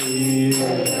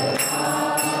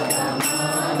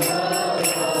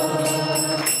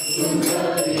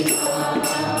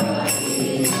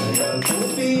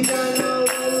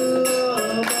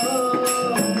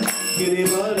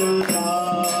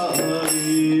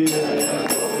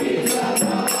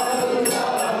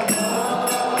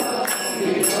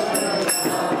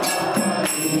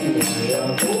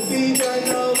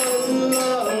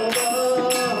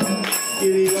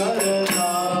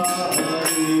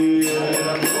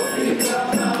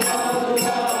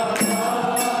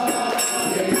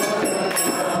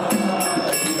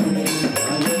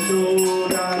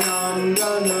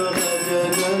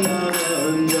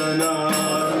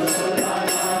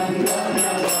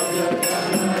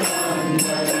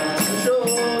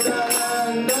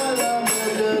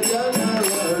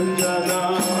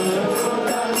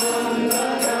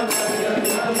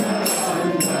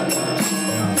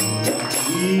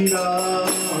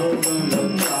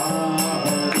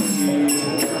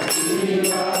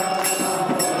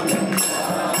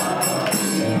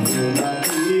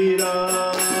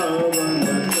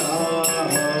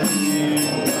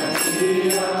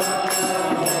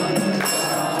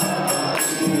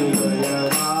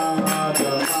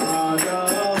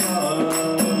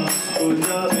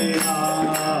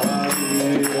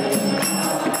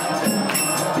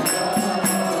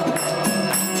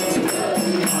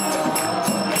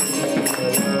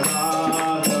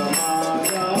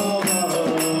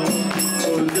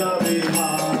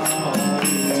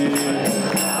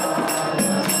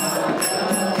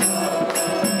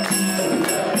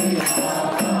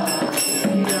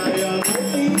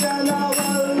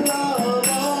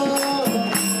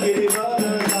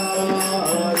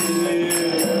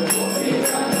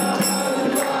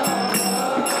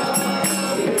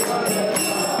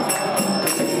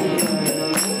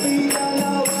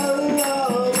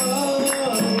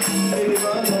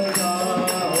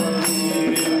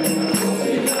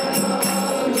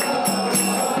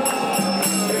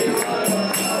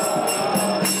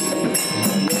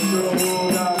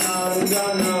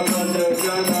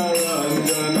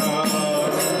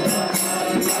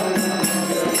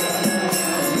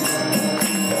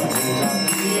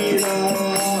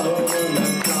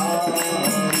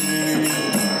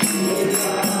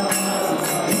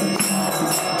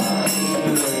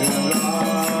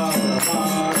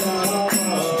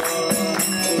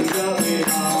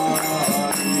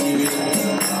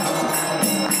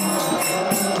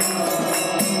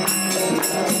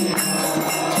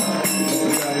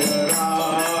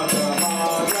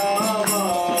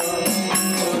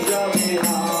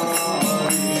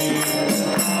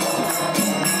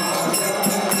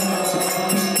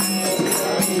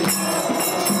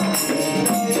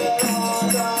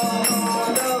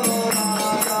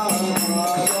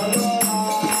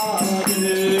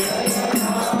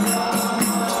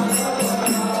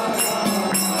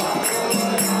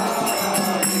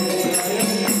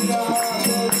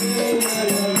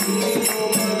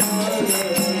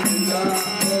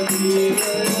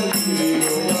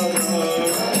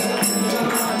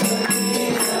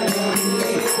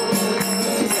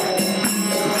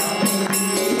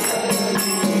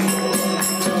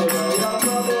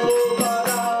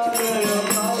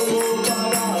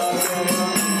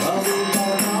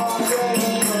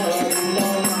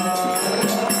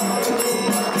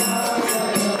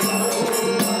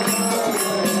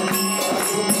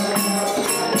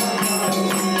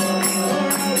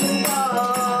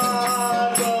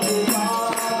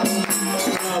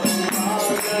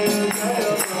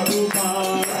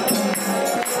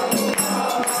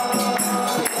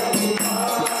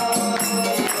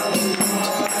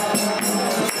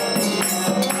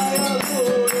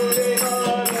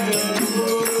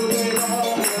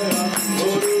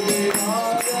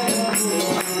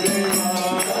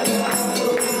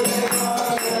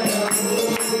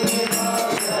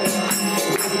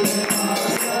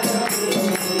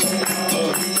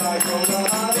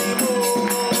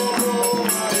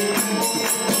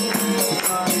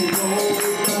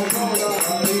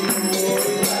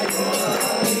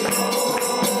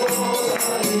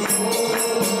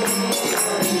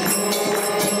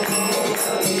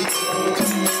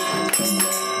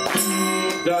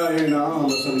 Jai Nam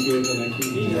Sankirtana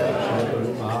ki Jai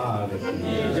Prabhupada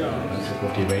ki Jai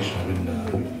Koti Vaishnavrinda.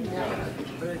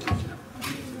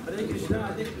 Hare Krishna, I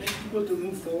think let people to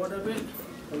move forward a bit.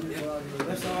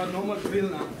 That's our normal drill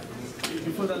now.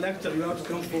 Before the lecture, you have to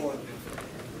come forward.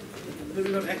 A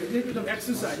little bit of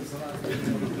exercise.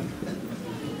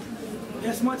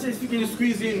 As much as you can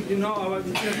squeeze in, you know, our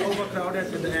meeting is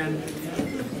overcrowded at the end.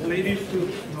 Ladies too.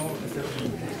 No,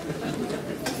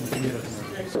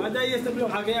 आ जाइए सब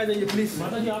लोग आगे आ जाइए please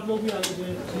माता जी आप लोग भी आगे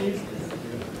जाइए please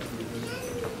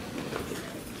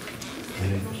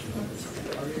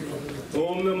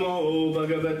Om Namo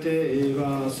Bhagavate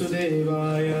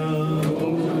Vasudevaya.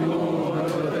 Om Namo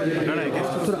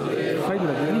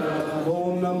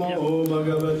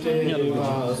Bhagavate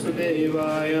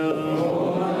Vasudevaya.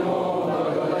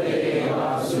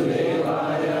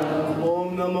 Om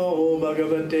Namo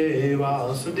Bhagavate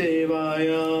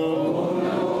Vasudevaya.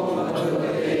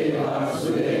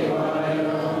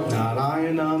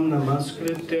 Narayanam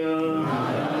Namaskritya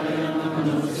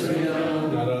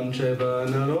Naram Chaiva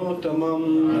Narottamam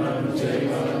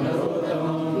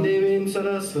Devim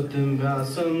Saraswatim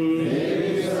Vyasam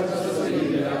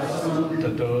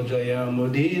Tato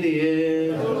Jayamudiriye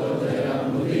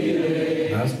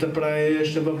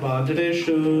Nastaprayeshu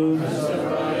Vabhadreshu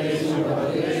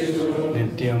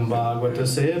Nityam Bhagavata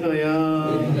Sevaya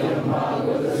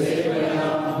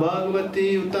Bhagavati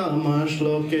Uttama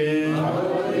Shloke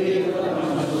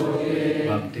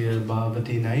Bhakti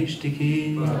Bhavati Naishtiki.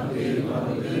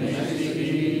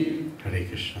 Hare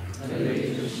Krishna.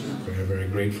 We're very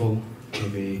grateful to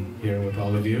be here with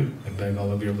all of you and beg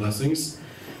all of your blessings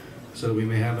so we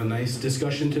may have a nice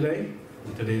discussion today.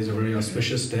 Today is a very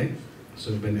auspicious day,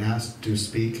 so we've been asked to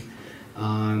speak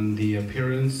on the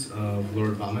appearance of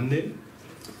Lord Vamandev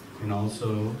and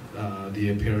also the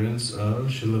appearance of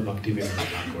Srila Bhaktivedanta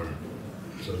Thakur.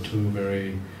 So two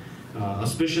very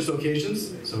auspicious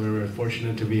occasions, so we're very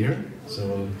fortunate to be here. So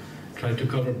we'll try to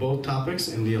cover both topics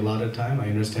in the allotted time. I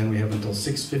understand we have until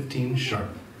 6:15 sharp.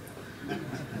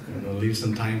 And we'll leave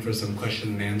some time for some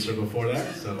question and answer before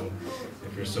that, so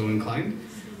if you're so inclined.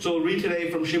 So we'll read today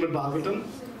from Srimad Bhagavatam,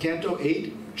 Canto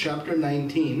 8, Chapter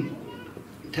 19,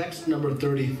 text number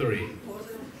 33.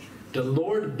 The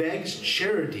Lord begs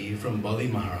charity from Bali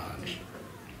Maharaj.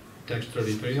 Text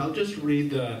 33. I'll just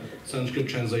read the Sanskrit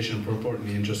translation purport in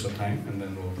the interest of time, and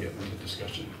then we'll get into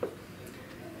discussion.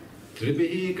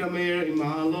 Tribihi kamir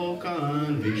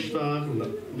imalokan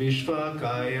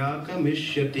vishvakaya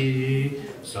kamishyati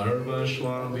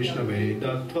sarvashvam vishnave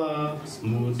dattva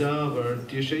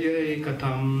mudavartishaye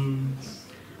katham.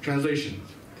 Translation.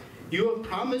 You have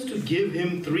promised to give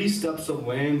him 3 steps of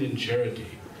land in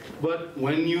charity, but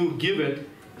when you give it,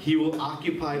 he will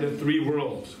occupy the 3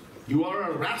 worlds. You are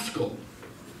a rascal.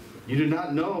 You do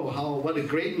not know what a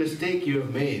great mistake you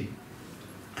have made.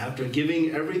 After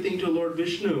giving everything to Lord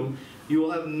Vishnu, you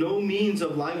will have no means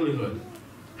of livelihood.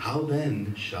 How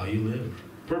then shall you live?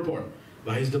 Purport.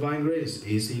 By His Divine Grace,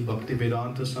 A.C.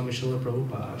 Bhaktivedanta Swami Srila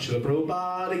Prabhupada. Srila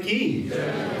Prabhupada ki.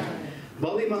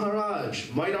 Bali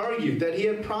Maharaj might argue that he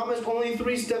had promised only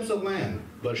 3 steps of land,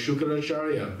 but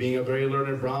Shukracharya, being a very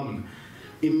learned Brahmin,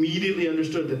 immediately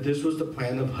understood that this was the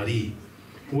plan of Hari,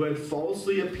 who had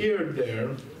falsely appeared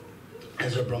there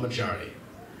as a brahmachari.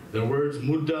 The words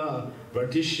Muddha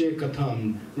Vartishya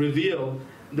Katham reveal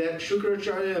that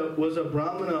Shukracharya was a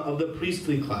brahmana of the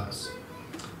priestly class.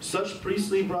 Such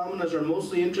priestly brahmanas are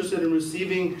mostly interested in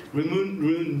receiving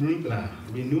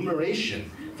remuneration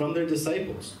from their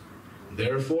disciples.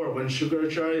 Therefore, when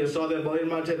Shukracharya saw that Bali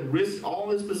Maharaj had risked all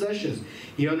his possessions,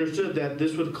 he understood that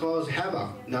this would cause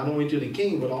havoc not only to the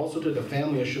king but also to the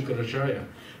family of Shukracharya,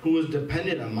 who was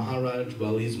dependent on Maharaj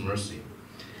Bali's mercy.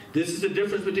 This is the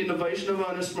difference between a Vaishnava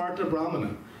and a Smarta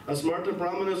Brahmana. A Smarta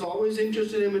Brahmana is always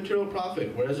interested in material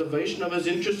profit, whereas a Vaishnava is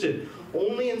interested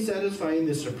only in satisfying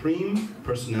the Supreme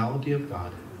Personality of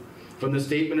God. From the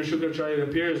statement of Shukracharya, it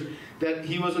appears that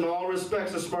he was in all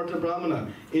respects a Smarta Brahmana,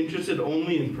 interested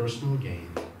only in personal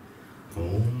gain.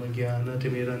 Om Jnana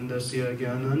Timirandasya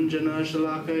Jnananjana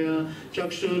Shalakaya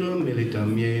Chakshuram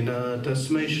Militam Yena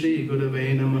Tasmai Shri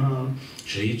Gurave Namaha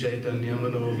Shri Chaitanya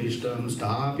Manobhishtam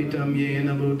Stapitam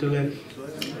Yena Bhutale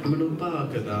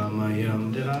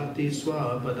Manupakadamayam Dharati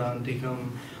Swapadantikam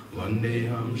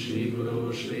Vandeham Shri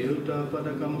Guru Shri Uta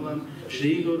Padakamalam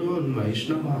Shri Gurun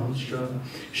Vaishnavanscha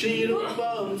Shri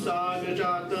Rupam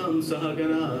Sagajatam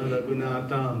Sahagana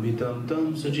Raghunatam Vitam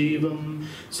Tam Sajivam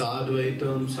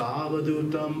Sadvaitam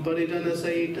Savadutam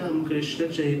Paridanasaitam Krishna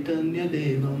Chaitanya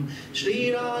Devam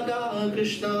Shri Radha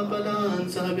Krishna Padan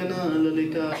Sahagana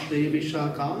Lalita Shri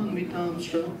Vishakam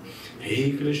Vitamstra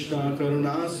Hey Krishna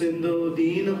Karuna Sindhu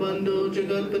Deenabandhu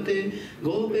Jagatpate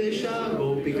Gopesha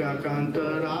Gopika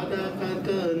Kanta Radha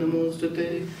Kanta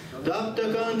Namostate Tapta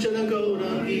Kanchana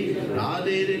Gaurangi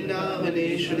Radhe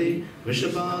Vrindavaneshwari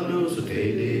Vishabhanu Sute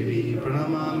Devi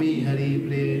Pranamami Hari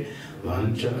Priye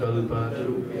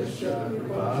Vanchakalpatarupyascha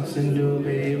Kripa Sindhu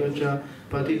Bevacha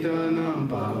Patitanam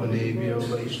Pavanebhyo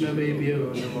Vaishnavebhyo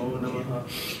Namo Namaha.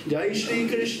 Jai Shri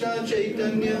Krishna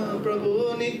Chaitanya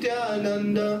Prabhu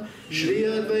Nityananda Shri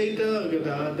Advaita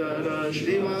Gadadara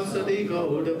Shri Vasadi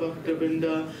Gauda Bhakta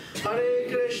Vrinda. Hare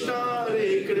Krishna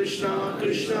Krishna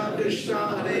Krishna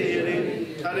Hare Hare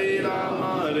Hare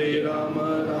Rama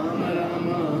Rama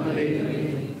Rama Hare Hare.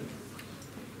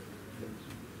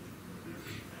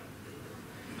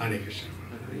 Hare Krishna.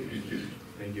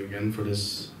 Thank you again for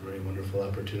this very wonderful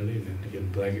opportunity, and again,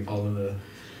 thank all of the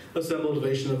assembled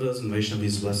Vaishnavas and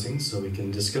Vaishnavis' blessings. So we can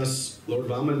discuss Lord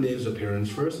Vamandev's appearance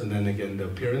first, and then again the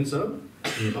appearance of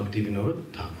Bhakti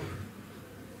Vinod Thakur.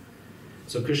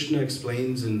 So Krishna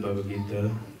explains in Bhagavad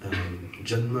Gita,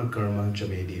 Janma Karma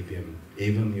Chamedivyam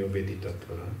Evam Yovedi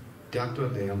Tattva Tyaktva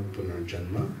Deyam Punar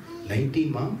Janma Naiti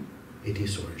Mam Iti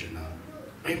Sorjana.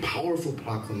 Very powerful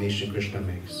proclamation Krishna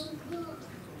makes.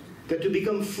 That to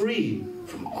become free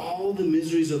from all the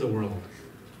miseries of the world,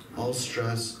 all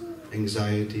stress,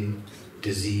 anxiety,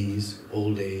 disease,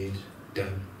 old age,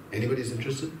 death. Anybody's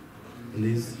interested in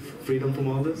these freedom from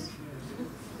all this?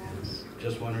 Yes.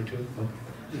 Just one or two?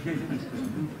 Okay.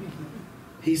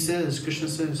 He says, Krishna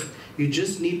says, you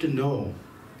just need to know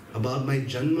about my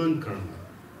janma and karma,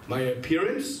 my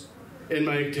appearance and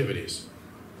my activities.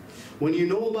 When you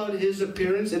know about his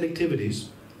appearance and activities,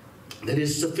 that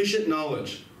is sufficient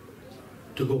knowledge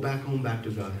to go back home, back to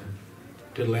Godhead,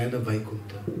 to the land of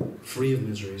Vaikuntha, free of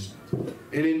miseries,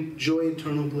 and enjoy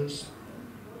eternal bliss.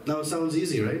 Now it sounds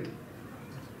easy, right?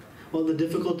 Well, the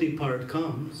difficulty part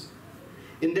comes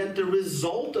in that the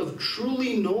result of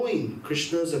truly knowing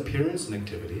Krishna's appearance and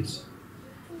activities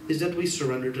is that we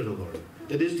surrender to the Lord.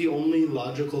 That is the only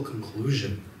logical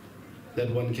conclusion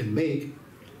that one can make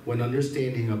when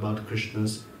understanding about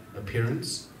Krishna's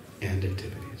appearance and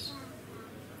activities.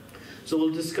 So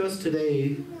we'll discuss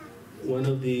today one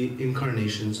of the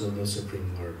incarnations of the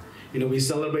Supreme Lord. You know, we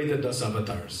celebrate the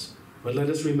Dasavatars, but let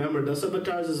us remember,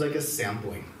 Dasavatars is like a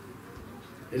sampling.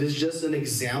 It is just an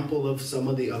example of some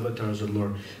of the avatars of the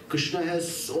Lord. Krishna has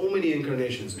so many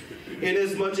incarnations.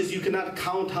 Inasmuch as you cannot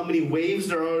count how many waves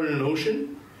there are in an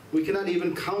ocean, we cannot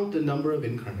even count the number of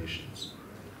incarnations.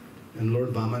 And Lord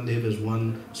Vamandev is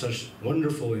one such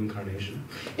wonderful incarnation.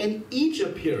 And each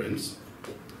appearance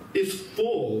is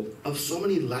full of so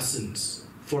many lessons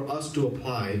for us to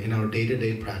apply in our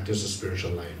day-to-day practice of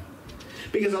spiritual life.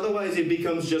 Because otherwise it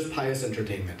becomes just pious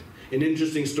entertainment. An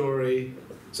interesting story,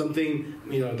 something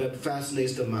that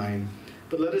fascinates the mind.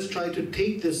 But let us try to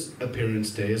take this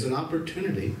appearance day as an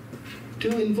opportunity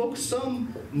to invoke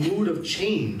some mood of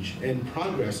change and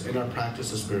progress in our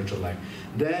practice of spiritual life.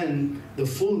 Then the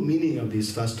full meaning of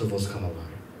these festivals come alive.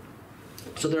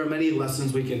 So there are many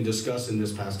lessons we can discuss in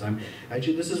this pastime.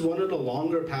 Actually, this is one of the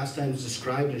longer pastimes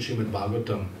described in Srimad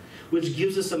Bhagavatam, which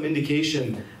gives us some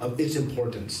indication of its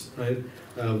importance, right?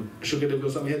 Shukadeva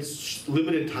Goswami had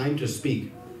limited time to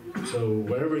speak. So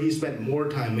wherever he spent more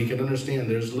time, we can understand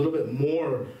there's a little bit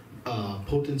more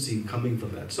potency coming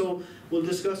from that. So we'll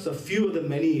discuss a few of the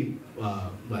many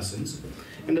lessons.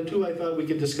 And the two I thought we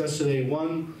could discuss today,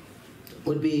 one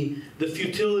would be the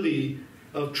futility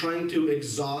of trying to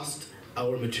exhaust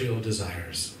our material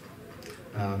desires.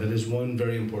 That is one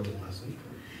very important lesson.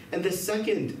 And the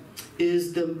second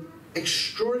is the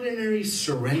extraordinary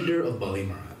surrender of Bali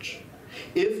Maharaj.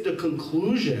 If the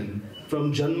conclusion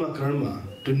from Janma Karma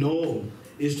to know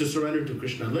is to surrender to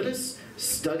Krishna, let us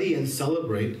study and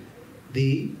celebrate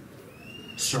the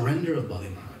surrender of Bali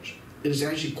Maharaj. It is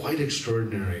actually quite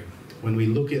extraordinary when we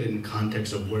look at it in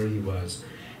context of where he was.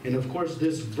 And of course,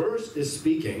 this verse is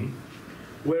speaking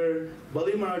where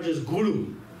Bali Maharaj's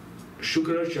guru,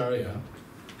 Shukracharya,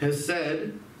 has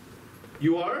said,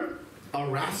 you are a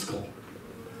rascal.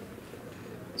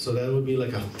 So that would be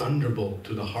like a thunderbolt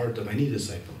to the heart of any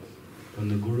disciple when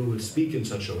the guru would speak in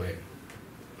such a way.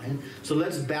 Right? So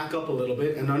let's back up a little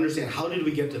bit and understand how did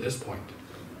we get to this point,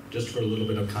 just for a little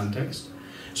bit of context.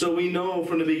 So we know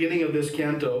from the beginning of this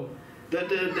canto that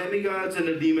the demigods and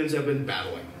the demons have been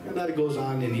battling. And that goes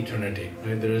on in eternity.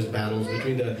 Right? There is battles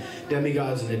between the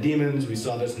demigods and the demons. We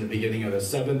saw this in the beginning of the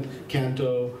 7th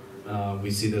canto. We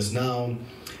see this now.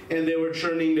 And they were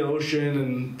churning the ocean,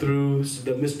 and through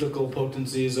the mystical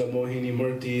potencies of Mohini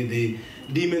Murti, the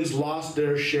demons lost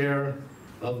their share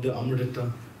of the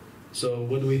Amrita. So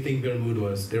what do we think their mood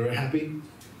was? They were happy?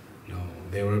 No,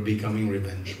 they were becoming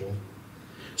revengeful.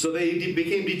 So they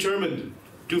became determined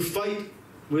to fight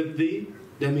with the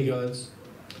demigods.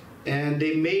 And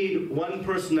they made one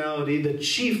personality the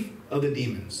chief of the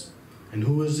demons. And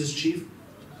who was this chief?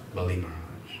 Bali Maharaj.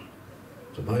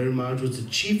 So Bali Maharaj was the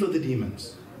chief of the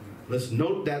demons. Let's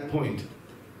note that point.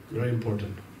 Very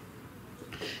important.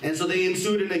 And so they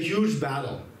ensued in a huge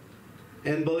battle.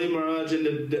 And Bali Maharaj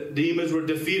and the demons were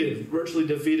defeated, virtually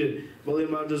defeated. Bali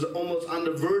Maharaj was almost on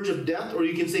the verge of death, or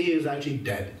you can say he is actually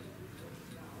dead.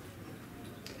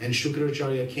 And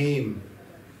Shukracharya came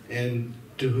and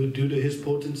due to his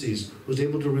potencies, was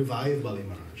able to revive Bali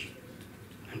Maharaj.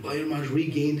 And Bali Maharaj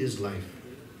regained his life.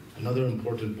 Another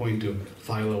important point to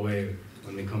file away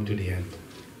when we come to the end.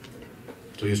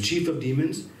 So he was chief of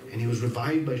demons, and he was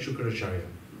revived by Shukracharya.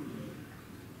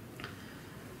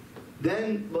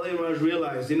 Then Bali Maharaj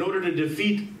realized, in order to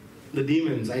defeat the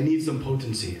demons, I need some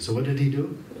potency. So what did he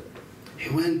do? He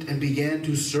went and began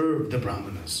to serve the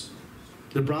Brahmanas.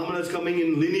 The Brahmanas coming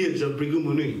in lineage of Bhrigu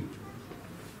Muni.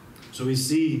 So we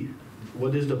see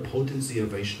what is the potency of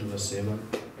Vaishnava Seva.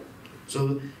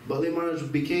 So Bali Maharaj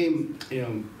became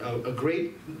a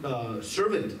great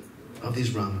servant of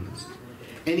these Brahmanas.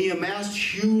 And he amassed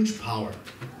huge power.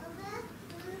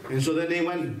 And so then they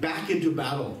went back into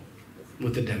battle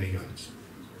with the demigods.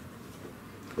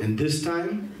 And this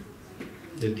time,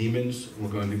 the demons were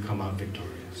going to come out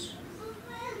victorious.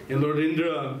 And Lord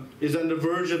Indra is on the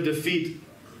verge of defeat.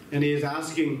 And he is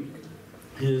asking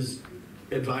his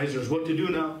advisors what to do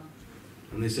now.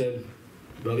 And they said,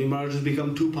 Bali Maharaj has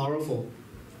become too powerful.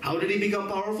 How did he become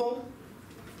powerful?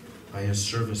 By his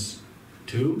service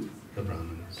to the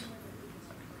Brahmanas.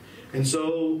 And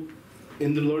so, the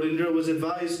Lord Indra was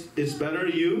advised, it's better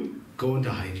you go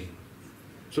into hiding.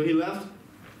 So he left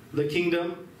the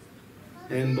kingdom,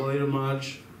 and Bali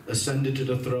Maharaj ascended to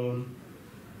the throne.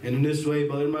 And in this way,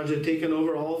 Bali Maharaj had taken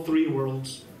over all three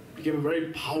worlds, became a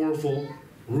very powerful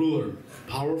ruler,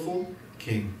 powerful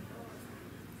king.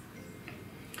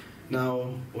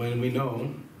 Now, when we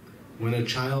know, when a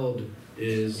child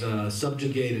is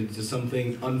subjugated to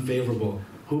something unfavorable,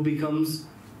 who becomes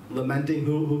lamenting,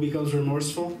 who becomes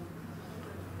remorseful?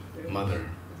 Mother.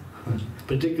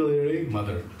 Particularly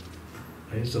mother.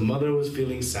 Right? So mother was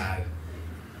feeling sad.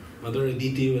 Mother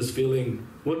Aditi was feeling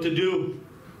what to do.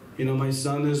 My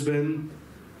son has been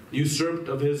usurped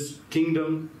of his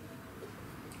kingdom.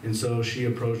 And so she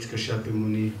approached Kashyapa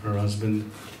Muni, her husband,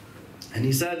 and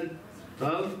he said,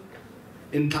 well,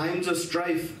 in times of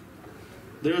strife,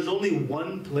 there is only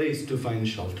one place to find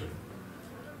shelter.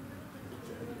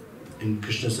 And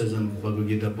Krishna says in Bhagavad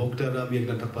Gita, Bhoktaram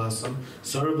Yagnatapasam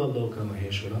Sarva Loka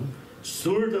Maheshwaram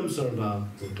Surdam Sarva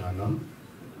Bhutanam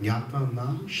Nyatma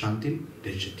Mam Shantim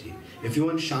Dishati. If you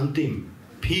want Shantim,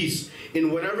 peace,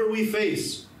 in whatever we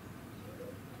face,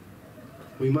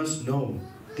 we must know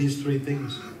these three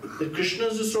things. That Krishna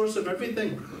is the source of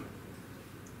everything.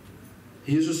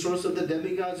 He is the source of the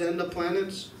demigods and the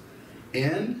planets.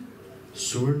 And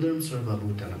Surdam Sarva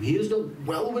Bhutanam. He is the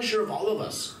well-wisher of all of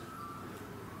us.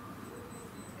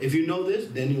 If you know this,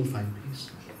 then you'll find peace.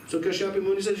 So Kashyapa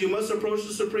Muni says, you must approach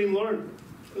the Supreme Lord.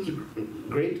 It was a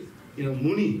great,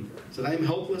 Muni said, I am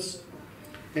helpless.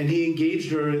 And he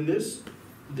engaged her in this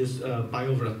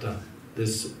Payovrata,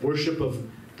 this worship of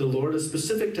the Lord, a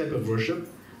specific type of worship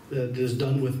that is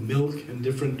done with milk and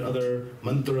different other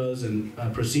mantras and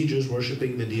procedures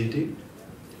worshiping the deity.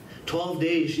 12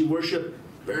 days she worshipped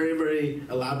very, very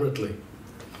elaborately.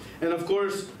 And of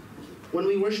course, when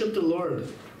we worship the Lord,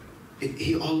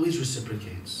 He always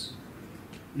reciprocates.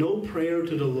 No prayer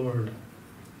to the Lord,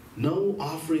 no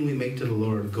offering we make to the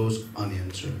Lord goes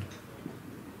unanswered.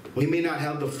 We may not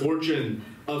have the fortune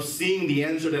of seeing the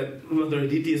answer that Mother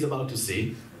Aditi is about to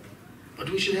see, but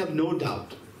we should have no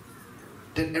doubt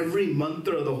that every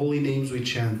mantra of the holy names we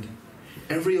chant,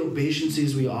 every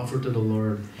obeisances we offer to the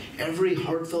Lord, every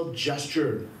heartfelt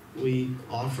gesture we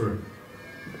offer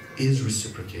is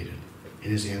reciprocated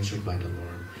and is answered by the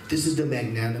Lord. This is the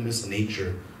magnanimous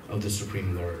nature of the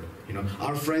Supreme Lord.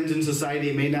 Our friends in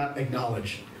society may not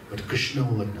acknowledge, but Krishna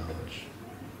will acknowledge.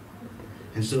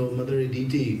 And so Mother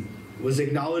Aditi was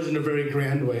acknowledged in a very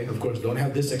grand way. Of course, don't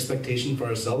have this expectation for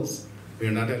ourselves. We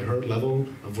are not at her level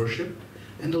of worship.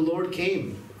 And the Lord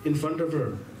came in front of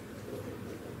her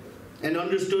and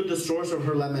understood the source of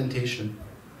her lamentation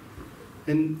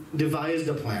and devised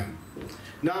a plan.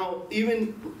 Now,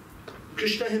 even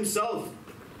Krishna himself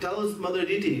tells Mother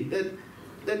Aditi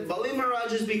that Bali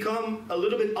Maharaj has become a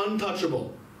little bit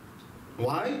untouchable.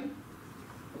 Why?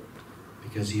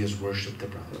 Because he has worshipped the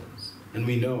Brahmanas. And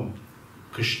we know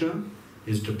Krishna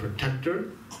is the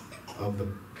protector of the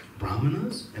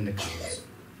Brahmanas and the cows.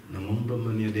 Namo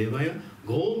Brahmanya Devaya,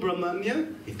 Go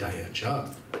Brahmanya Hitaya Cha.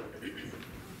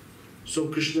 So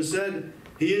Krishna said,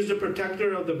 he is the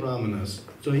protector of the Brahmanas.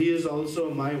 So he is also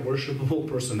my worshipable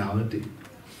personality.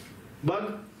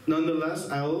 But nonetheless,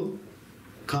 I'll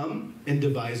come and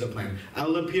devise a plan.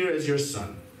 I'll appear as your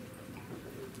son.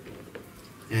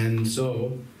 And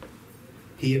so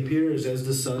he appears as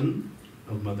the son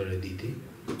of Mother Aditi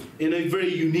in a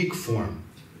very unique form.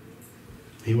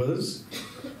 He was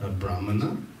a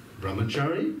Brahmana,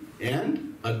 brahmachari,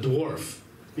 and a dwarf,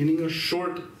 meaning a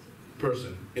short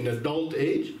person. In adult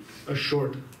age, a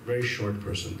short, very short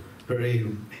person.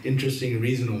 Very interesting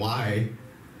reason why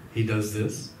he does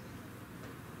this.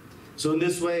 So in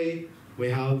this way, we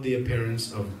have the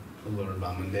appearance of Lord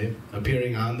Vamandev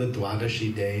appearing on the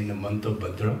Dwadashi day in the month of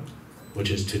Bhadra,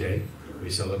 which is today. We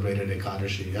celebrated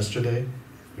Ekadashi yesterday.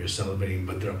 We're celebrating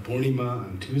Bhadra Purnima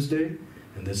on Tuesday,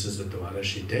 and this is the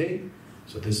Dwadashi day.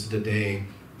 So this is the day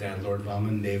that Lord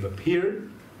Vamandev appeared,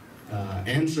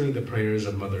 answering the prayers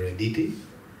of Mother Aditi.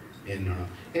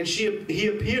 And he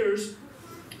appears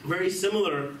very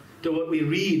similar to what we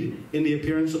read in the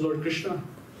appearance of Lord Krishna.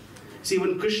 See,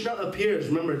 when Krishna appears,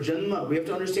 remember, Janma, we have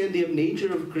to understand the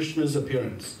nature of Krishna's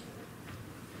appearance.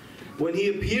 When he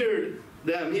appeared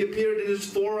in his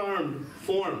four-armed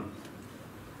form,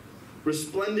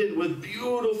 resplendent with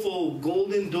beautiful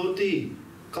golden dhoti,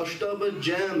 kashtaba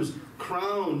gems,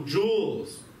 crown,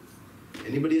 jewels.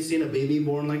 Anybody has seen a baby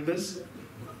born like this?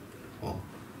 Oh.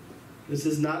 This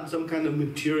is not some kind of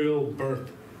material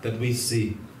birth that we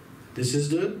see. This is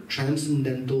the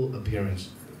transcendental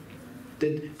appearance.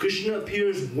 That Krishna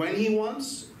appears when he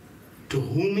wants, to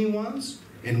whom he wants,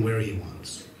 and where he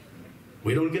wants.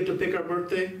 We don't get to pick our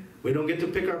birthday. We don't get to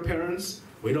pick our parents.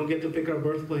 We don't get to pick our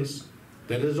birthplace.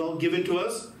 That is all given to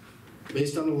us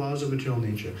based on the laws of material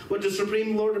nature. But the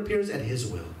Supreme Lord appears at his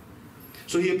will.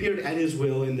 So he appeared at his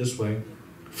will in this way.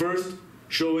 First,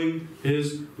 showing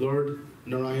his Lord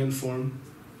Narayan form,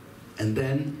 and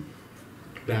then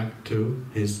back to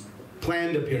his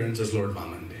planned appearance as Lord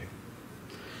Vamandev.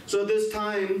 So this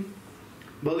time,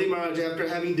 Bali Maharaj, after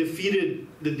having defeated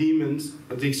the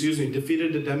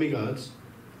defeated the demigods,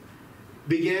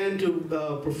 began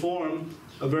to perform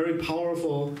a very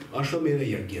powerful Ashwamedha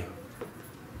Yajna.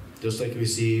 Just like we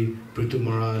see Prithu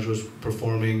Maharaj was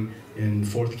performing in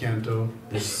 4th canto,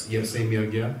 this same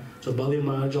Yajna. So Bali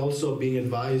Maharaj, also being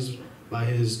advised by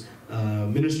his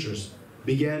ministers,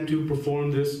 began to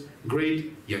perform this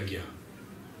great Yajna.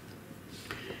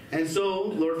 And so,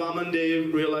 Lord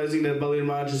Vamandev, realizing that Bali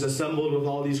Maharaj is assembled with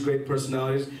all these great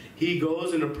personalities, he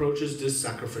goes and approaches this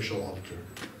sacrificial altar.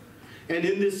 And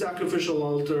in this sacrificial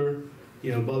altar,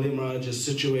 Bali Maharaj is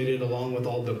situated along with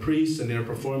all the priests, and they're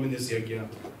performing this yajna.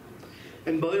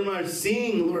 And Bali Maharaj,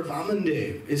 seeing Lord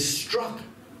Vamandev, is struck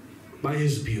by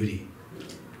his beauty,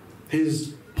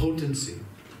 his potency.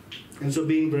 And so,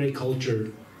 being very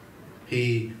cultured,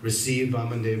 he received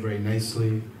Vamandev very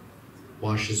nicely,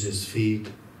 washes his feet,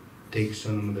 takes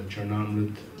some of the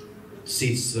charnamrit,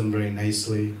 seats them very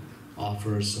nicely,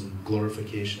 offers some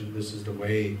glorification. This is the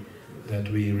way that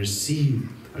we receive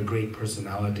a great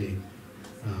personality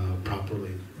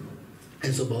properly.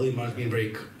 And so Bali Maharaj, being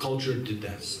very cultured, did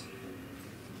this.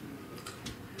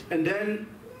 And then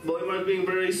Bali Maharaj, being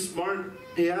very smart,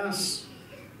 he asks,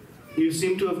 you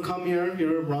seem to have come here,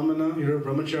 you're a Brahmana, you're a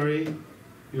brahmachari,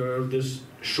 you're of this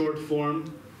short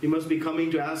form, you must be coming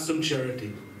to ask some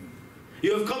charity.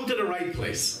 You have come to the right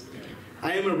place.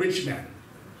 I am a rich man.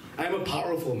 I am a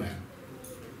powerful man.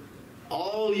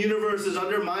 All universe is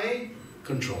under my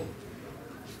control.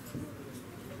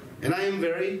 And I am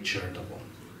very charitable.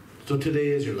 So today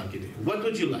is your lucky day. What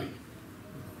would you like?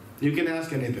 You can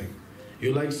ask anything.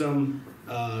 You like some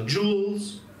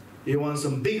jewels? You want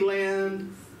some big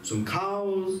land? Some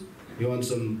cows? You want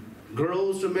some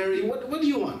girls to marry? What do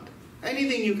you want?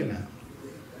 Anything you can have.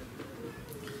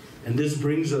 And this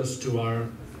brings us to our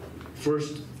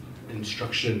first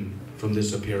instruction from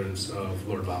this appearance of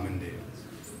Lord Vamandev.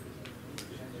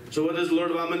 So what does Lord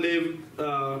Vamandev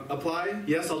apply?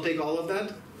 Yes, I'll take all of that.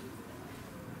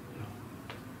 No.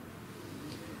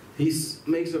 He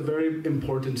makes a very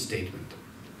important statement.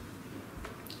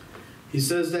 He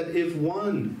says that if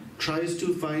one tries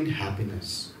to find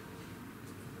happiness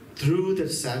through the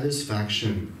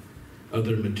satisfaction of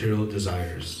their material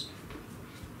desires,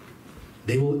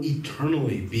 they will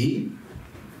eternally be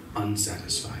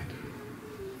unsatisfied.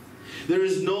 There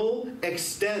is no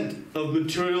extent of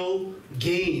material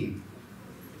gain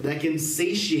that can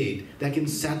satiate, that can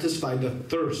satisfy the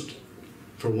thirst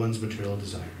for one's material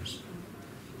desires.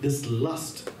 This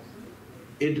lust,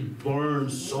 it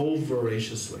burns so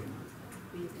voraciously.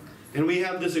 And we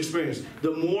have this experience.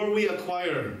 The more we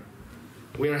acquire,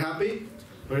 we are happy?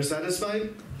 We're satisfied?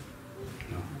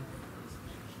 No.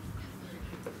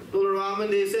 Lord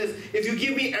Ramandev says, if you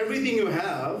give me everything you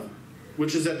have,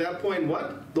 which is at that point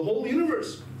what? The whole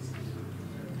universe.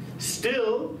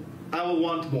 Still, I will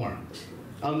want more.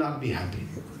 I'll not be happy.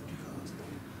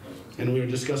 And we were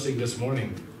discussing this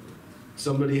morning.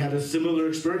 Somebody had a similar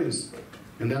experience.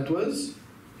 And that was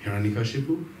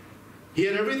Hiranyakashipu. He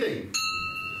had everything.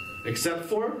 Except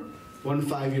for one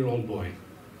 5-year-old boy.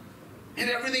 He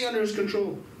had everything under his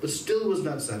control. But still was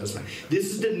not satisfied. This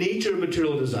is the nature of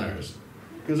material desires.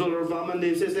 And so Lord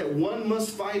Vamandev says that one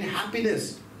must find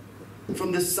happiness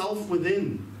from the self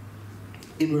within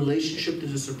in relationship to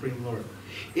the Supreme Lord.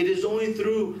 It is only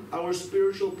through our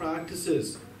spiritual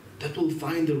practices that we'll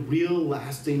find the real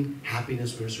lasting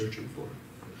happiness we're searching for.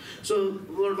 So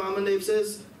Lord Vamandev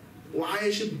says, why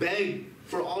I should beg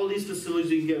for all these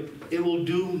facilities you give? It will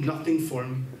do nothing for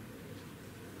me.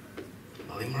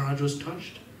 Bali Maharaj was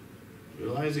touched,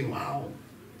 realizing, wow,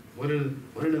 what an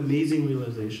amazing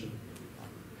realization.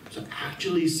 So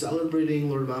actually celebrating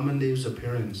Lord Vamandev's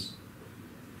appearance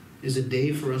is a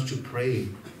day for us to pray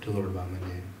to Lord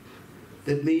Vamandev,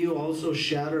 that may you also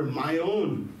shatter my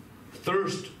own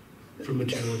thirst for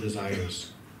material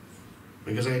desires.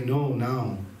 Because I know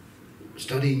now,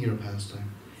 studying your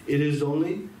pastime, it is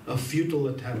only a futile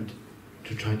attempt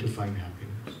to try to find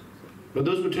happiness. But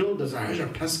those material desires are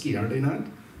pesky, are they not?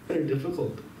 They're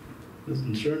difficult.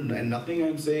 And nothing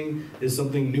I'm saying is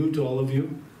something new to all of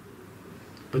you.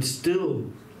 But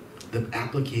still, the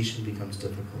application becomes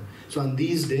difficult. So on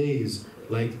these days,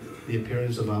 like the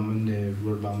appearance of Vamandev,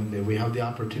 Lord Vamandev, we have the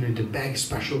opportunity to beg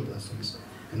special blessings.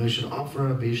 And we should offer our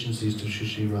obeisances to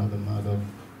Shri Radha Madhav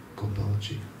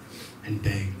Gopalji and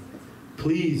beg,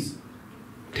 please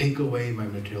take away my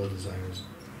material desires.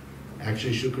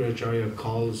 Actually, Shukracharya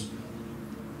calls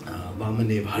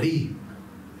Vamandev Hari,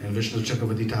 and Vishnu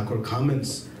Chakravarti Thakur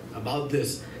comments about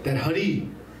this, that Hari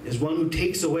is one who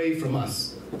takes away from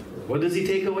us. What does he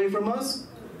take away from us?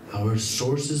 Our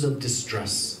sources of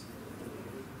distress.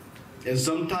 And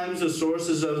sometimes the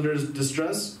sources of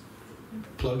distress,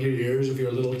 plug your ears if you're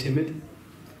a little timid,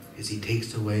 is he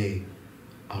takes away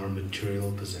our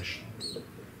material possessions.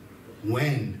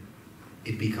 When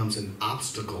it becomes an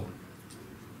obstacle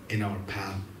in our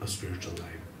path of spiritual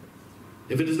life.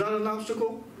 If it is not an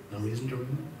obstacle, no reason to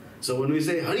remove. So when we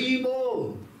say Hari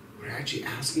Bol, we're actually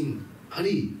asking,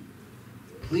 Hari,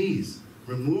 please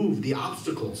remove the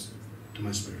obstacles to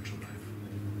my spiritual life.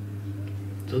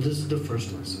 So this is the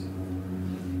first lesson.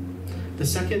 The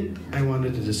second I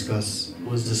wanted to discuss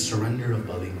was the surrender of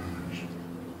Bali Maharaj.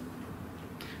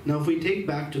 Now if we take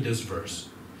back to this verse,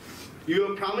 you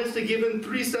have promised to give him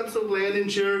 3 steps of land in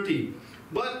charity,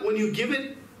 but when you give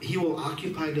it, he will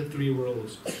occupy the 3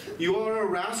 worlds. You are a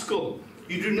rascal.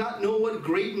 You do not know what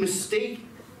great mistake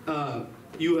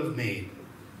you have made.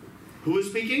 Who is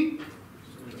speaking?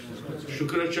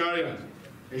 Shukracharya.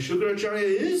 And Shukracharya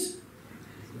is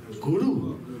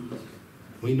Guru.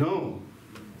 We know.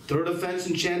 3rd offense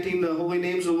in chanting the holy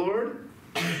names of the Lord,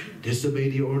 disobey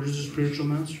the orders of spiritual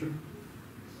master.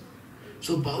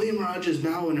 So Bali Maharaj is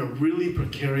now in a really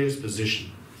precarious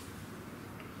position.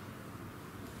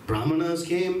 Brahmanas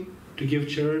came to give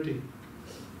charity.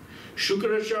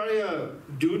 Shukracharya,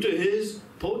 due to his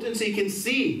potency, can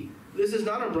see this is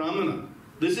not a Brahmana.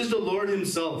 This is the Lord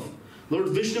himself. Lord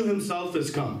Vishnu himself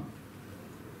has come.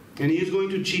 And he is going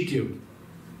to cheat you.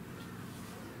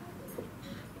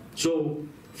 So,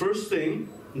 first thing,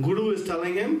 Guru is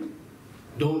telling him,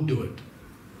 don't do it.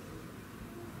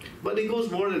 But it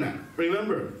goes more than that.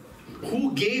 Remember,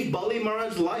 who gave Bali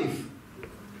Maharaj life?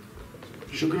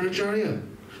 Shukracharya.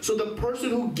 So the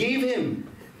person who gave him,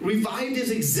 revived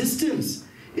his existence,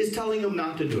 is telling him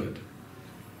not to do it.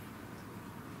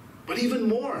 But even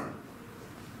more,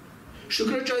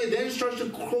 Shukracharya then starts to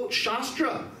quote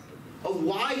Shastra of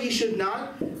why he should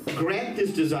not grant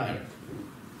this desire.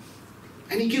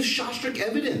 And he gives Shastric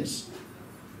evidence.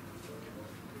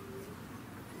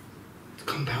 It's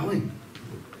compelling.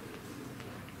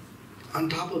 On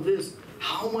top of this,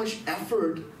 how much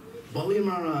effort Bali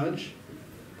Maharaj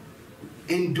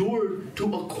endured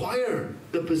to acquire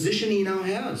the position he now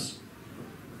has.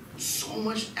 So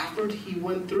much effort he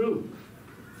went through.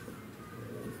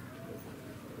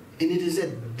 And it is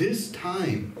at this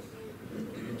time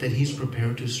that he's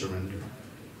prepared to surrender.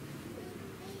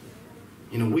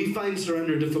 You know, we find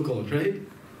surrender difficult, right?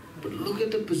 But look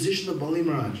at the position of Bali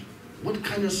Maharaj. What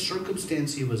kind of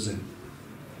circumstance he was in.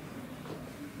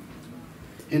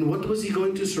 And what was he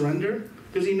going to surrender?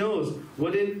 Because he knows,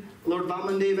 what did Lord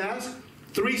Vamandev ask?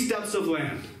 3 steps of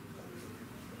land.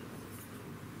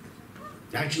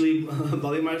 Actually,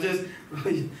 Bali Maharaj says,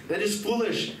 that is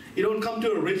foolish. You don't come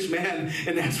to a rich man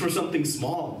and ask for something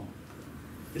small.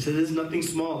 He said, "This is nothing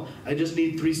small. I just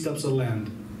need 3 steps of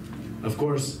land." Of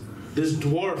course, this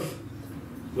dwarf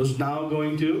was now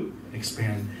going to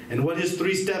expand. And what his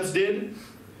 3 steps did,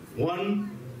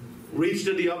 one reached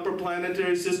to the upper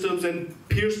planetary systems and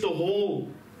pierced a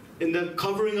hole in the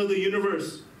covering of the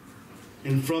universe.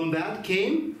 And from that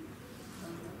came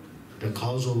the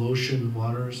causal ocean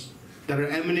waters that are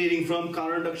emanating from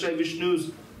Karandaksha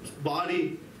Vishnu's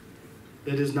body,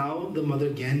 that is now the Mother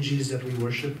Ganges that we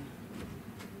worship.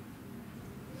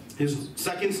 His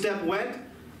second step went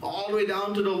all the way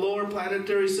down to the lower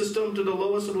planetary system, to the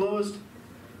lowest of lowest.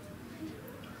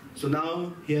 So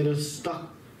now he had us stuck.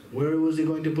 Where was he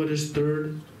going to put his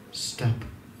third step?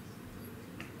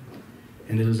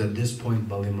 And it was at this point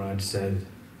Bali Maharaj said,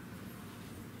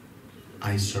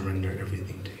 "I surrender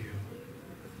everything to you."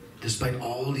 Despite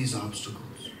all these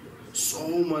obstacles,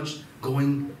 so much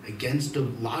going against the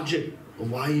logic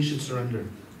of why he should surrender,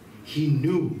 he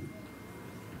knew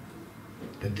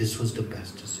that this was the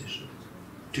best decision,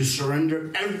 to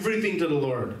surrender everything to the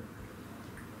Lord.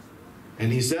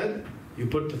 And he said, "You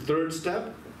put the third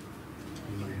step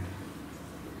in my hand."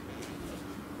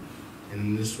 And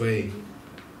in this way,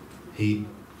 he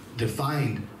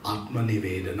defined Atma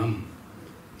Nivedanam,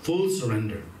 full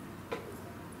surrender.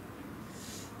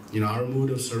 Our mood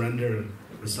of surrender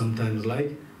is sometimes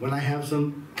like, when I have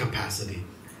some capacity,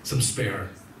 some spare,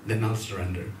 then I'll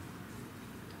surrender.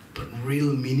 But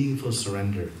real meaningful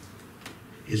surrender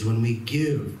is when we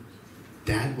give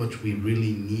that which we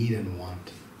really need and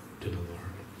want to the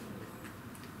Lord.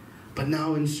 But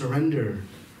now in surrender,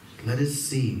 let us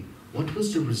see, what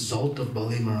was the result of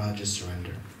Bali Maharaj's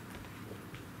surrender?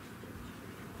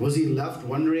 Was he left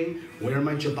wondering where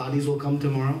my chapatis will come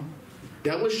tomorrow?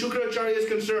 That was Shukracharya's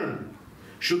concern.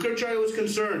 Shukracharya was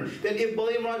concerned that if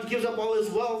Bali Maharaj gives up all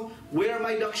his wealth, where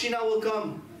my dakshina will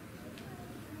come?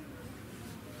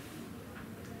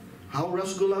 How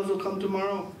rasgullas will come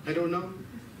tomorrow? I don't know.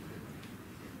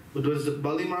 But was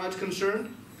Bali Maharaj concerned?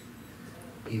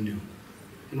 He knew.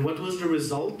 And what was the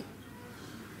result?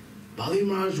 Bali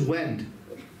Maharaj went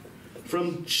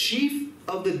from chief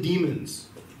of the demons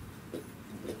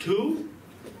to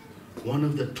one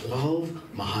of the 12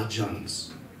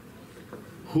 Mahajans,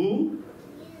 who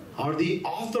are the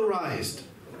authorized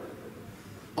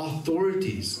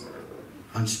authorities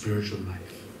on spiritual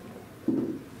life.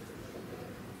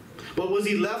 But was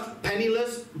he left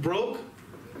penniless, broke?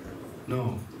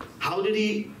 No. How did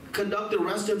he conduct the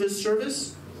rest of his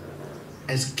service?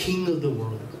 As king of the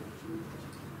world.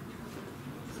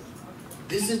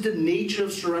 This is the nature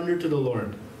of surrender to the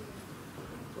Lord.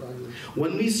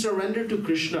 When we surrender to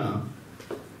Krishna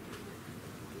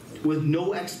with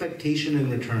no expectation in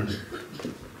return,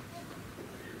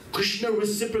 Krishna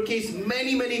reciprocates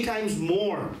many, many times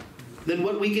more than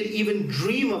what we could even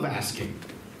dream of asking.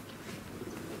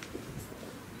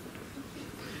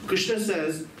 Krishna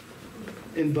says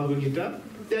in Bhagavad Gita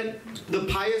that the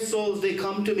pious souls, they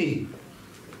come to me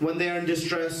when they are in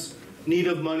distress, need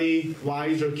of money,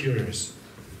 wise or curious.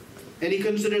 And he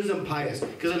considers them pious,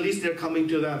 because at least they're coming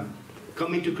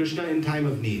to Krishna in time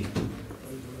of need.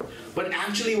 But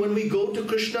actually, when we go to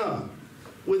Krishna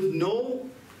with no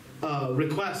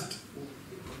request,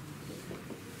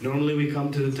 normally we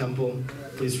come to the temple,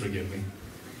 please forgive me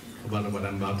about what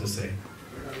I'm about to say.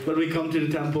 But we come to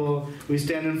the temple, we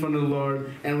stand in front of the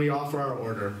Lord, and we offer our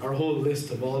order, our whole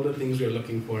list of all the things we're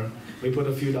looking for. We put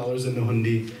a few dollars in the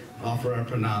hundi, offer our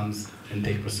pranams, and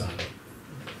take prasad.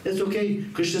 It's okay.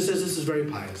 Krishna says this is very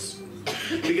pious.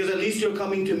 Because at least you're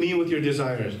coming to me with your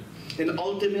desires. And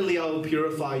ultimately I will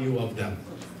purify you of them.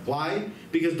 Why?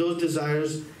 Because those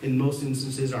desires, in most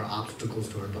instances, are obstacles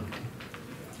to our bhakti.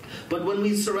 But when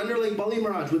we surrender like Bali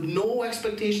Maharaj, with no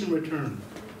expectation in return,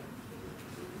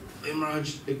 Bali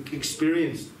Maharaj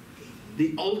experienced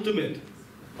the ultimate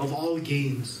of all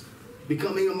gains,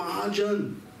 becoming a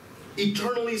Mahajan,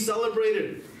 eternally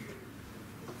celebrated,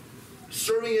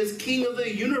 serving as king of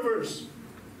the universe.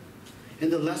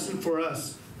 And the lesson for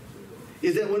us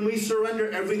is that when we surrender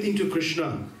everything to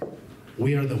Krishna,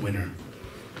 we are the winner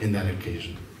in that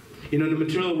occasion. In the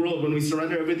material world, when we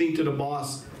surrender everything to the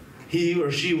boss, he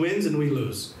or she wins and we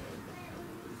lose.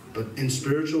 But in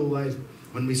spiritual life,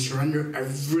 when we surrender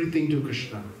everything to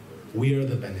Krishna, we are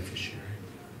the beneficiary.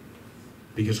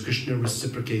 Because Krishna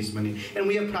reciprocates money. And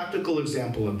we have practical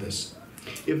example of this.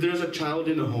 If there's a child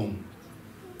in a home,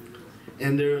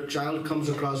 and their child comes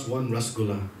across one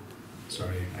rasgulla.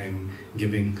 Sorry, I'm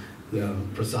giving the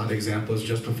prasad examples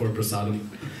just before prasadam.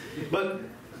 But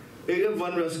you have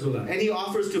one rasgulla, and he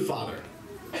offers to father.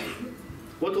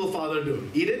 What will father do?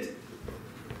 Eat it?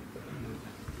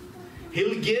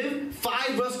 He'll give 5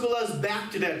 rasgullas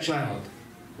back to that child.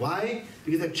 Why?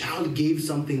 Because that child gave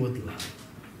something with love.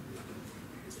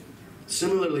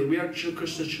 Similarly, we are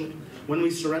Krishna's children. When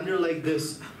we surrender like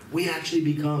this, we actually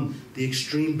become the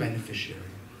extreme beneficiary.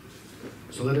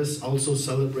 So let us also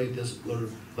celebrate this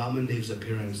Lord Vamandev's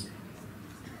appearance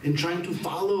in trying to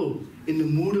follow in the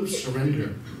mood of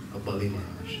surrender of Bali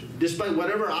Maharaj. Despite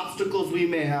whatever obstacles we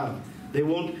may have,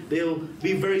 they'll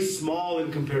be very small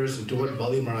in comparison to what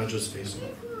Bali Maharaj was facing.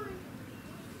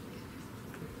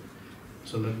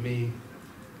 So let me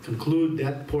conclude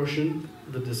that portion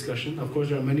of the discussion. Of course,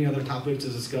 there are many other topics to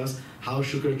discuss, how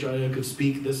Shukracharya could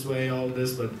speak this way, all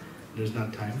this, but there's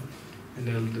not time. And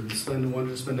I wanted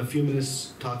to spend a few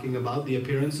minutes talking about the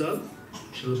appearance of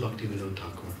Srila Bhaktivinoda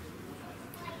Thakur.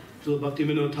 Srila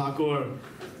Bhaktivinoda Thakur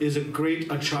is a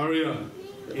great acharya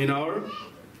in our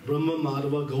Brahma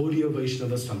Madhava Gaudiya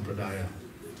Vaishnava Sampradaya.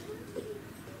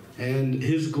 And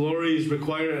his glories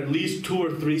require at least 2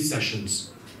 or 3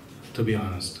 sessions, to be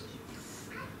honest.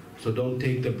 So don't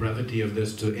take the brevity of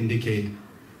this to indicate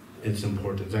its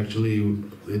importance. Actually,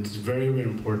 it's very, very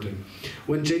important.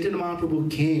 When Chaitanya Mahaprabhu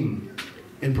came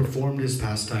and performed his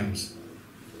pastimes,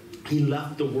 he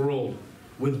left the world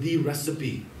with the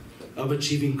recipe of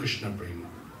achieving Krishna Prema,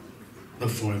 the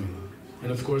formula.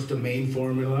 And of course, the main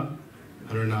formula,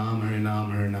 Harinam,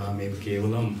 Harinam, Harinam, Eva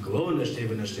Kevalam, Galo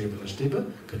Nashteva, Nashteva,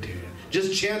 Nashteva, Katirya.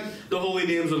 Just chant the holy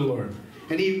names of the Lord.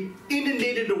 And he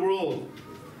inundated the world,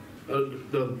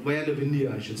 the land of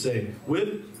India, I should say,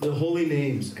 with the holy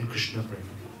names and Krishna Prema.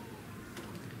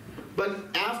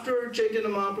 But after Chaitanya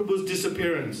Mahaprabhu's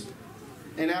disappearance,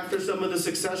 and after some of the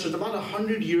successors, about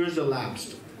 100 years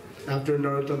elapsed, after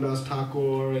Narottam Das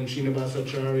Thakur and Srinivasa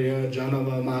Acharya,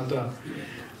 Janava Mata,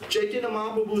 Chaitanya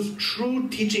Mahaprabhu's true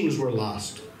teachings were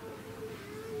lost.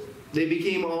 They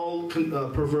became all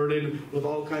perverted with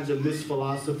all kinds of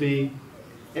misphilosophy,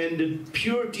 and the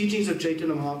pure teachings of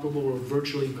Chaitanya Mahaprabhu were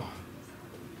virtually gone.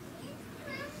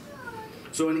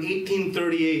 So in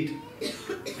 1838,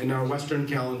 in our Western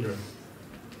calendar,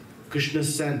 Krishna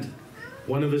sent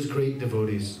one of his great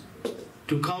devotees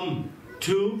to come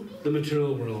to the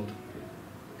material world.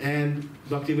 And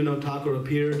Bhaktivinoda Thakur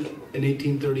appeared in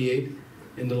 1838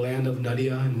 in the land of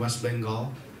Nadia in West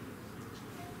Bengal.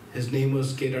 His name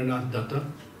was Kedarnath Datta.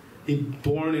 He was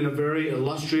born in a very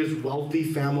illustrious, wealthy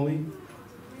family.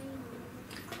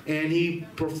 And he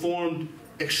performed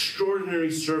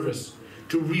extraordinary service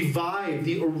to revive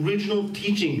the original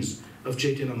teachings of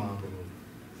Chaitanya Mahaprabhu.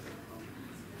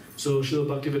 So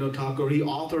Srila Bhaktivinoda Thakur, he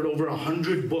authored over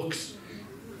 100 books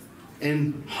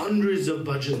and hundreds of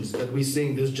bhajans that we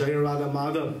sing. This Jayarada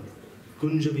Madhav,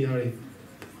 Kunja Bihari.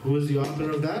 Who is the author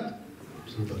of that?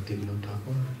 Srila Bhaktivinoda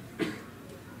Thakur.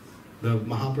 The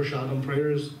Mahaprasadam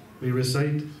prayers we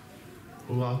recite.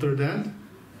 Who authored that?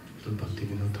 Srila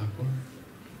Bhaktivinoda Thakur.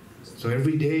 So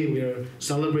every day we are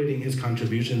celebrating his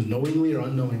contributions, knowingly or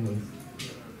unknowingly.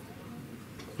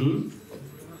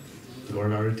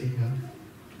 Lord Arati, yeah.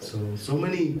 So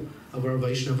many of our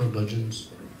Vaishnava bhajans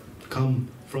come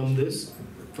from this,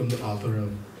 from the author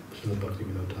of Srila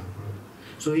Bhaktivinoda Thakur.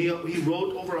 So he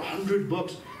wrote over 100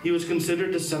 books. He was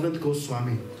considered the 7th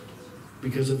Goswami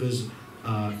because of his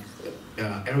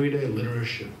erudite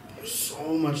literature.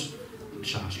 So much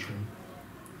Shastra.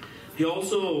 He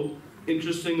also,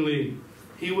 interestingly,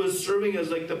 he was serving as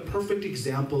like the perfect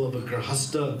example of a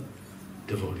Grahastha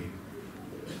devotee.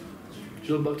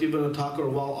 Srila Bhaktivinoda Thakur,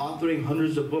 while authoring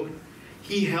hundreds of books,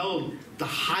 he held the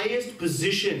highest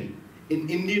position an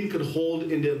Indian could hold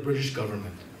in the British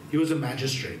government. He was a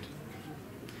magistrate.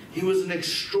 He was an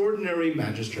extraordinary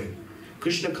magistrate.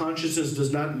 Krishna consciousness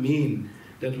does not mean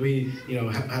that we,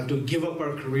 have to give up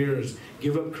our careers,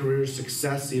 give up career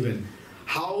success even.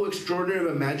 How extraordinary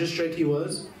of a magistrate he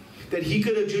was, that he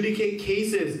could adjudicate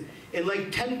cases in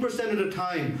like 10% of the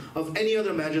time of any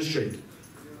other magistrate.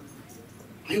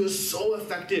 He was so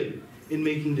effective in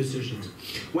making decisions.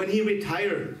 When he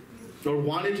retired, or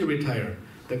wanted to retire,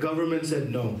 the government said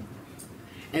no.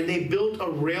 And they built a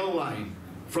rail line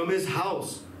from his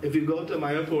house. If you go to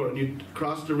Mayapur and you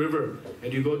cross the river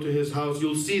and you go to his house,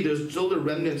 you'll see there's still the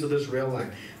remnants of this rail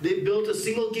line. They built a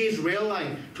single gauge rail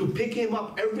line to pick him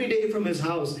up every day from his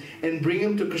house and bring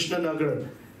him to Krishnanagar,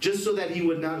 just so that he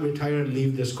would not retire and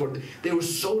leave this court. They were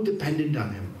so dependent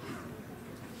on him.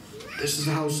 This is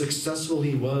how successful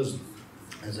he was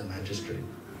as a magistrate.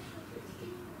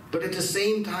 But at the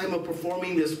same time of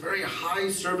performing this very high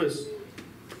service,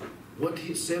 what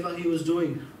seva he was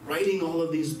doing, writing all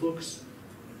of these books.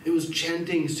 He was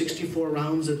chanting 64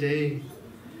 rounds a day.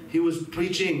 He was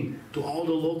preaching to all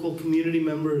the local community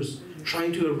members,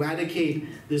 trying to eradicate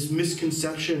this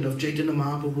misconception of Chaitanya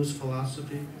Mahaprabhu's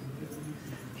philosophy.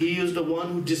 He is the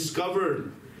one who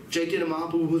discovered Chaitanya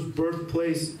Mahaprabhu's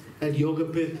birthplace at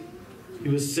Yogapith. He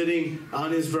was sitting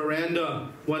on his veranda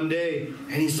one day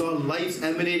and he saw lights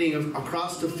emanating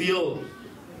across the field.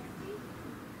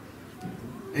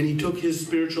 And he took his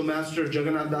spiritual master,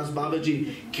 Jagannath Das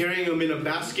Babaji, carrying him in a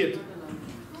basket.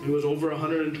 He was over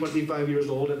 125 years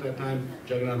old at that time,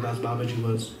 Jagannath Das Babaji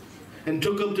was. And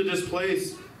took him to this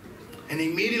place. And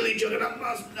immediately Jagannath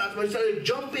Das Babaji started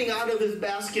jumping out of his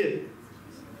basket.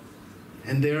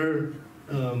 And there,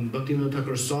 Bhaktivinoda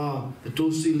Thakur saw the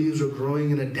tulsi leaves were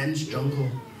growing in a dense jungle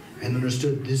and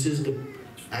understood this is the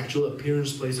actual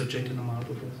appearance place of Chaitanya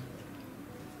Mahaprabhu.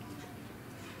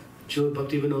 Srila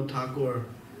Bhaktivinoda Thakur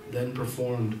then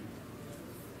performed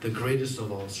the greatest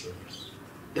of all service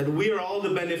that we are all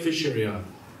the beneficiary of.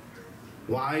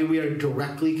 Why we are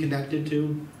directly connected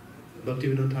to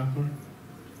Bhaktivinoda Thakur?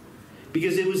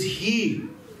 Because it was he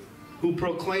who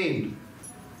proclaimed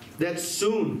that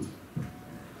soon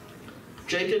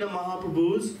Chaitanya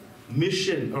Mahaprabhu's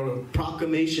mission or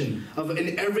proclamation of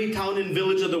in every town and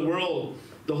village of the world,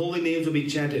 the holy names will be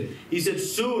chanted. He said,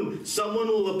 soon someone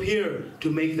will appear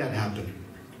to make that happen.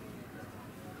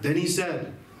 Then he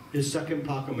said, his second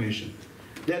proclamation,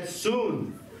 that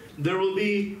soon there will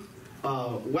be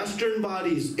Western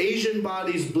bodies, Asian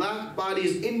bodies, black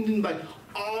bodies, Indian bodies,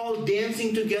 all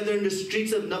dancing together in the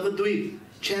streets of Navadvip,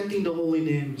 chanting the holy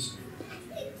names.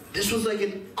 This was like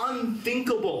an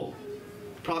unthinkable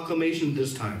proclamation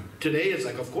this time. Today it's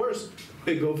like, of course,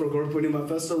 we go for Gaur Purnima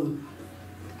festival.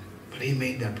 But he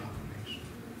made that proclamation.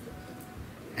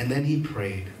 And then he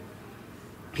prayed.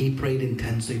 He prayed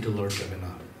intensely to Lord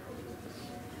Jagannath.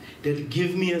 That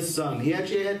give me a son. He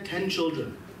actually had 10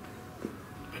 children.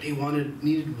 But he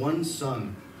needed one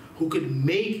son who could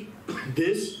make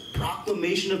this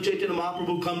proclamation of Chaitanya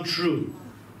Mahaprabhu come true.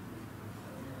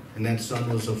 And that son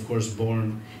was, of course,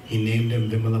 born. He named him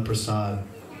Vimala Prasad,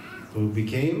 who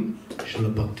became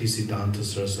Srila Bhakti Siddhanta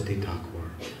Saraswati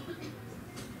Thakur.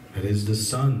 That is the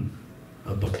son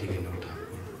of Bhaktivinoda Thakur.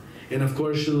 And of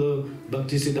course, Srila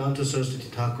Bhakti Siddhanta Saraswati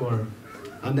Thakur,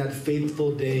 on that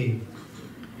fateful day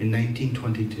in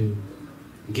 1922,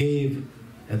 gave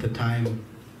at the time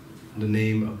the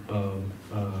name of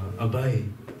Abhay,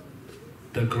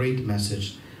 the great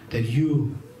message that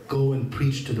you go and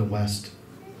preach to the West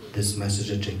this message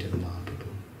of Chaitanya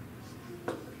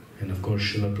Mahaprabhu. And of course,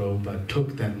 Srila Prabhupada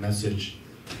took that message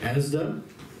as the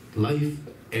life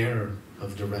air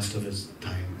of the rest of his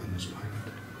time on this planet.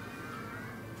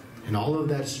 And all of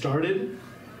that started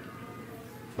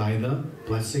by the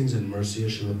blessings and mercy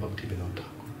of Srila Bhaktivinoda Thakur.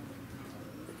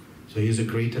 So he is a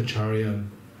great acharya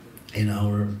in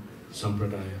our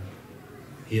sampradaya.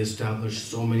 He established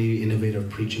so many innovative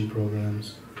preaching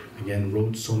programs, again,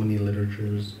 wrote so many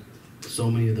literatures, so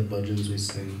many of the bhajans we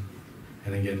sing.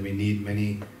 And again, we need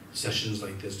many sessions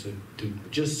like this to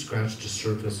just scratch the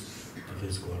surface of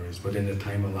his glories. But in the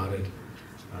time allotted,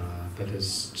 that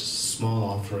is just a small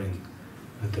offering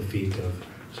at the feet of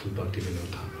Srila Bhaktivinoda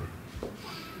Thakur.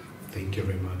 Thank you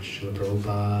very much. Srila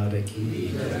Prabhupada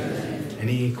ki.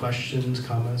 Any questions,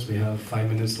 comments? We have 5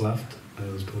 minutes left. I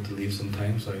was told to leave some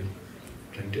time, so I'm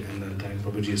trying to end on time.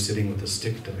 Prabhuji is sitting with a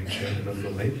stick to make sure I don't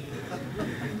feel late.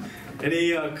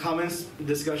 Any comments,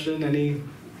 discussion,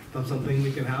 something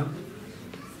we can have?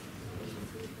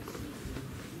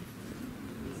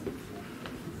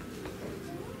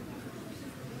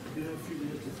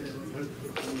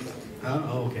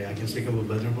 Oh, okay. I can speak about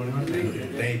Bhadra Purnima.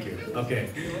 Thank you. Okay.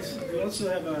 We also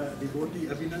have a devotee,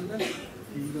 Abhinandan.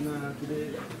 He's gonna today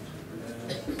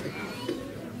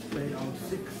play out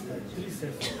 3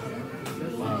 sets.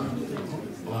 Wow.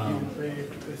 Wow. He play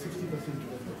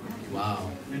 60%.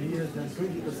 Wow. And he has done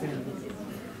 20%,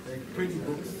 like 20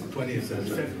 books. 20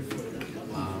 sets.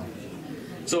 Wow.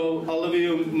 So all of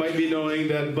you might be knowing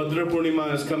that Bhadra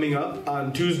Purnima is coming up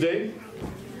on Tuesday.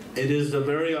 It is a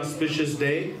very auspicious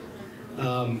day.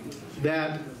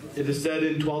 That it is said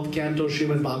in 12th canto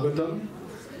Srimad Bhagavatam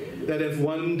that if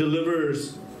one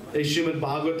delivers a Srimad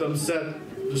Bhagavatam set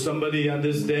to somebody on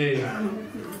this day,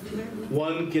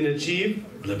 one can achieve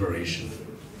liberation,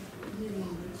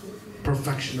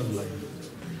 perfection of life,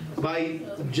 by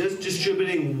just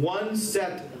distributing one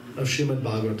set of Srimad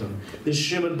Bhagavatam. This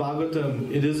Srimad Bhagavatam,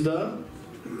 it is the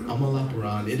Amala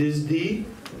Puran. It is the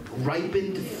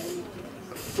ripened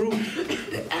fruit,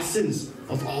 the essence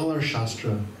of all our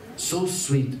Shastra. So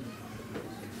sweet.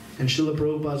 And Srila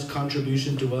Prabhupada's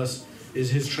contribution to us is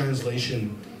his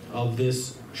translation of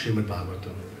this Srimad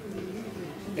Bhagavatam.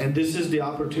 And this is the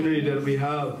opportunity that we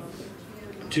have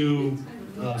to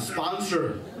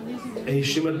sponsor a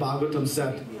Srimad Bhagavatam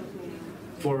set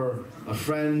for a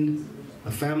friend,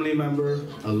 a family member,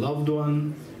 a loved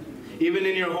one, even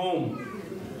in your home.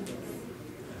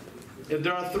 If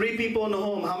there are 3 people in the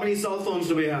home, how many cell phones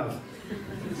do we have?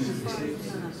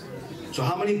 So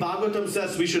how many Bhagavatam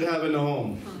sets we should have in the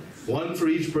home? 1 for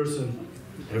each person.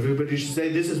 Everybody should say,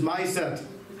 this is my set.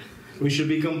 We should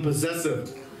become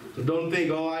possessive. So don't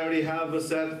think, oh, I already have a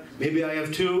set. Maybe I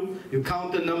have 2. You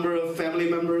count the number of family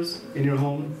members in your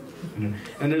home.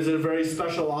 And there's a very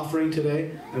special offering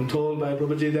today. I'm told by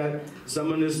Prabhuji that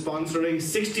someone is sponsoring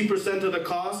 60% of the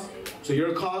cost. So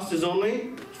your cost is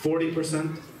only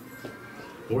 40%.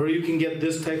 Where you can get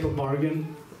this type of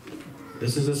bargain.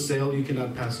 This is a sale you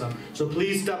cannot pass up. So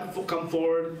please come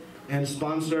forward and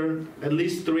sponsor at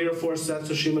least 3 or 4 sets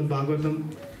of Srimad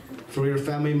Bhagavatam for your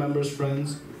family members,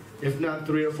 friends. If not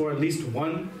 3 or 4, at least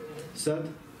 1 set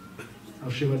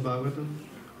of Srimad Bhagavatam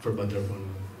for Bhadra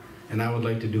Purnima. And I would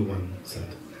like to do 1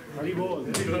 set. Thank you.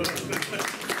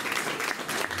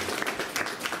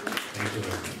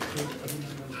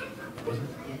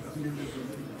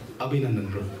 Abhinandan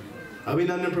Prabhu.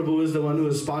 Abhinandan Prabhu is the one who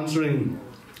is sponsoring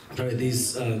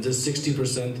these just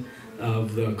 60%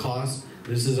 of the cost.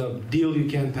 This is a deal you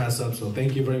can't pass up. So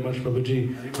thank you very much,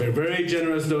 Prabhuji, for a very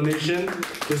generous donation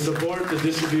to support the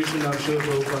distribution of Srila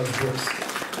Prabhupada's books.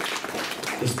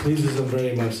 This pleases him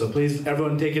very much. So please,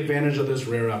 everyone, take advantage of this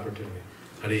rare opportunity.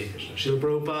 Hare Krishna. Srila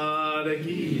Prabhupada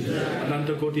ki,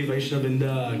 Ananta Koti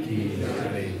Vaishnavinda ki.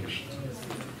 Hare Krishna.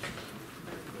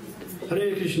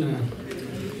 Hare Krishna.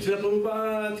 Srila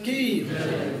Prabhupada ki.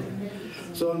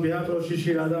 So on behalf of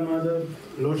Shri Radha Madhav,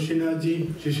 Lord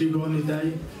Srinathji, Shri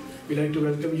Gaunitai, we'd like to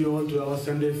welcome you all to our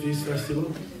Sunday Feast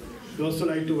Festival. We'd also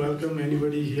like to welcome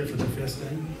anybody here for the first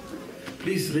time.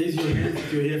 Please raise your hand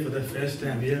if you're here for the first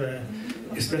time. We have a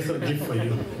special gift for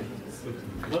you.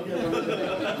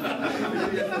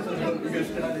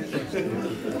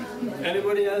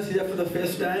 Anybody else here for the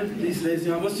first time? Please raise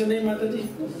your hand. What's your name, Mataji?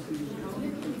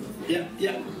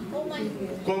 Yeah.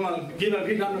 Komal. Give a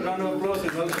big round of applause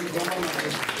and welcome Komal.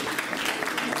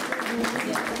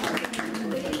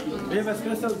 We have a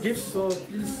special gift, so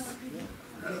please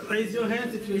raise your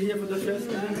hands if you're here for the first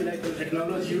time. We'd like to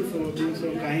acknowledge you for being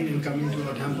so kind and coming to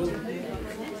our temple.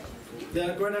 There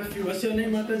are quite a few. What's your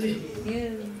name, Mataji?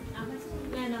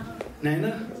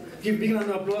 Naina. Give big round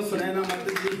of applause for Naina,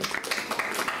 Mataji.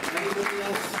 Anybody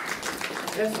else?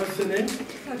 Yes, what's your name?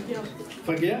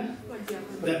 Fagya.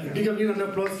 Big round of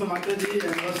applause for Mataji.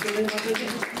 And what's your name, Mataji?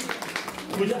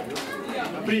 Puja?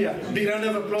 Priya. Big round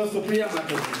of applause for Priya,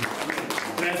 Mataji.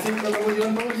 And I think Prabhu, you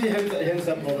want Prabhuji hands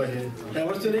up over here.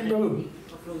 What's your name, Prabhu?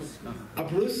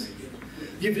 Aprus?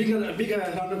 Give big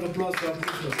round of applause for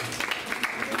Aprus.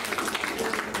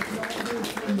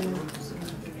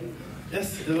 Yes,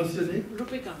 what's your name?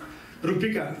 Rupika.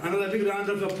 Rupika. Another big round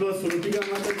of applause for Rupika,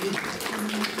 Mataji.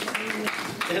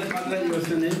 Yes, Mataji, what's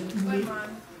your name?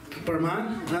 Parman.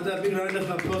 Another big round of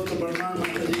applause for Parman,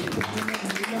 Mataji.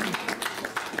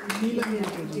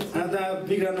 Another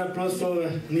big round of applause for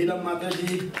Neelam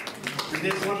Mataji. And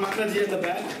there's one Mataji at the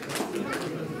back.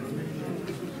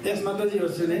 Yes, Mataji,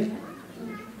 what's your name?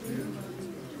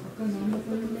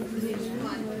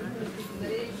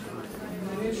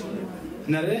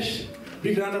 Naresh.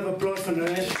 Big round of applause for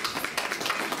Naresh.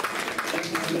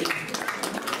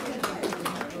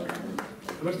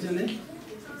 What's your name?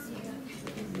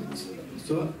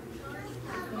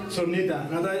 So Nita.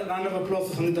 Another round of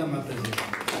applause for Nita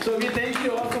Mataji. So we thank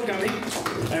you all for coming,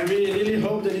 and we really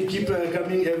hope that you keep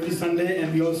coming every Sunday.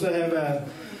 And we also have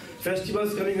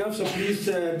festivals coming up, so please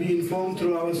be informed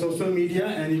through our social media,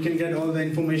 and you can get all the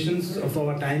information of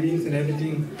our timings and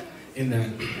everything in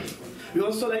there. We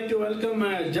also like to welcome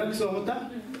Jag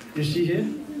Sohota. Is she here?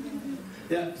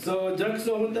 Yeah. So Jag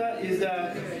Sohota is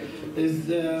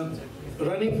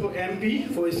running for MP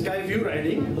for Skyview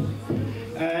riding,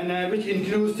 and which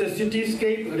includes the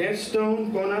Cityscape,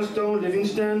 Redstone, Cornerstone,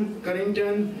 Livingston,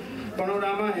 Carrington,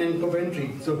 Panorama, and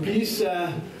Coventry. So please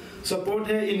support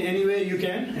her in any way you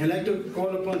can. I'd like to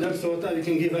call upon Jag Sohota. We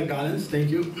can give her garlands. Thank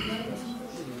you.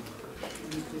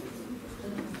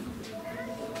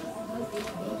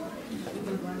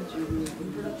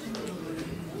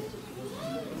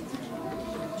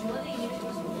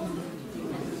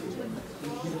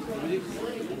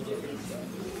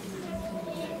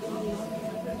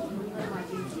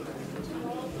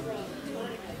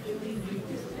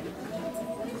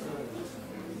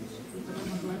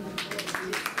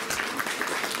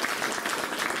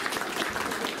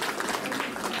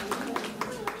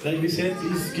 Like we said,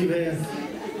 please give her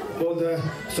all the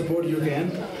support you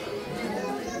can.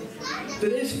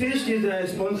 Today's feast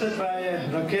is sponsored by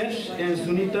Rakesh and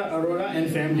Sunita Arora and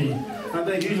family.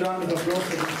 Another huge round of applause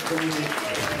for this community.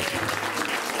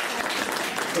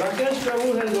 Rakesh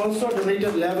Prabhu has also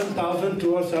donated 11,000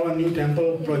 towards our new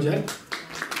temple project.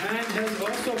 and has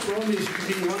also promised to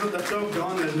be one of the top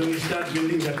donors when we start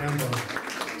building the temple.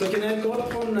 So can I call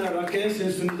upon Rakesh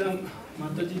and Sunita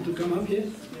Mataji to come up here?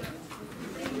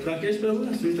 Rakesh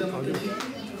Prabhu, Sunita Mataji.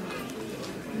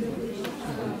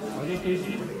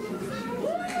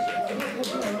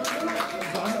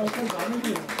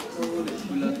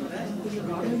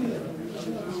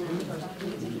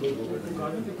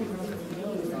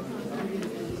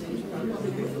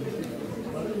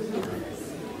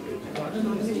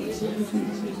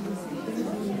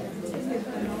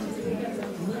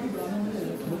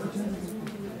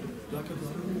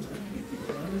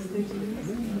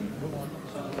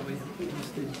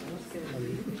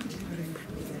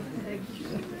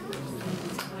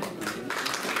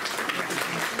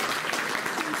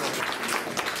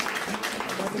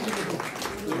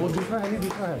 वो दूसरा है नहीं,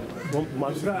 दूसरा है, वो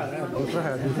दूसरा आ रहा है, दूसरा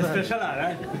है, दूसरा स्पेशल आ रहा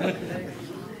है।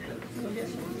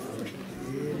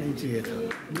 ये नहीं चाहिए था।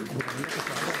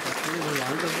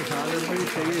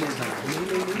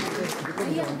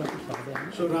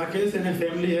 So Rakesh and his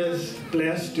family has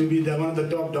blessed to be one of the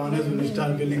top donors when we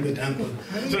start building the temple.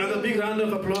 So another big round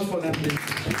of applause for them, please.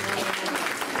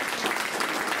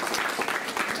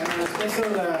 And a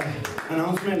special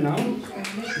announcement now.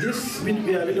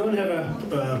 We don't have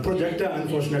a projector,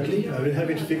 unfortunately. We'll have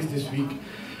it fixed this week.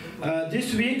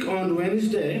 This week on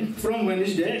Wednesday,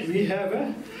 we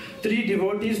have 3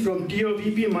 devotees from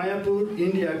TOVP Mayapur,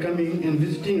 India coming and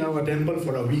visiting our temple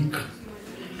for a week.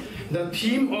 The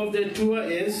theme of the tour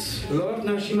is Lord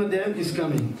Narasimhadev is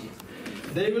coming.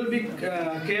 They will be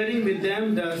carrying with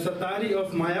them the Satari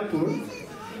of Mayapur,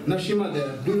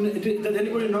 Narasimhadev. Does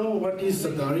anybody know what is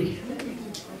Satari?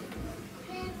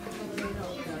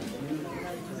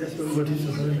 What is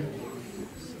Satari?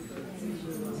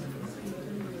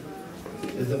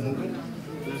 Is the movement?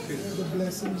 The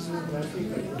blessings.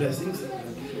 Blessings.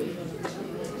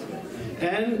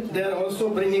 And they are also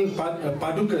bringing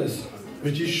padukas,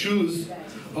 which is shoes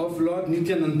of Lord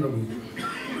Nityanand Prabhu.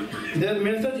 Their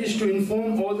message is to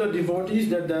inform all the devotees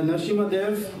that the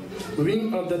Narasimhadev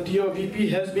wing of the TOVP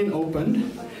has been opened,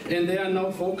 and they are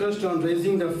now focused on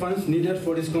raising the funds needed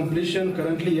for its completion,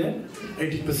 currently at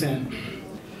 80%.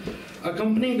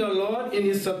 Accompanying the Lord in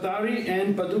his Satari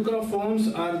and Paduka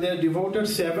forms are their devoted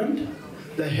servant,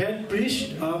 the head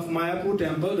priest of Mayapur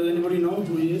temple. Does anybody know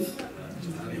who he is?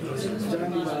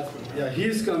 Yeah, he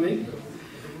is coming.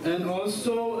 And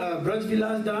also Braj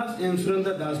Vilas Das and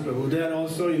Surendra Das Prabhu. They are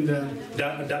also in the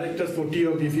directors for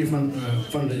TOPP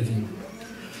fundraising.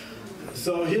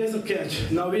 So here's a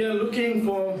catch. Now we are looking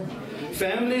for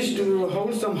families to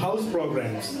hold some house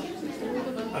programs.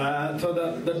 So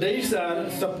the dates are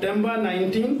September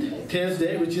 19th,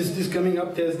 Thursday, which is this coming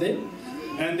up Thursday,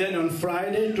 and then on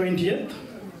Friday 20th,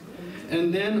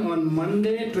 and then on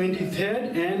Monday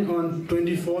 23rd, and on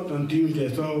 24th on Tuesday.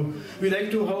 So they like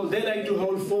to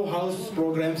hold 4 house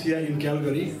programs here in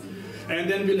Calgary, and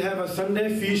then we'll have a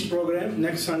Sunday feast program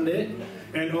next Sunday,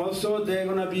 and also they're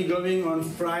gonna be going on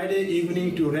Friday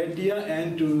evening to Red Deer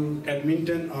and to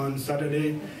Edmonton on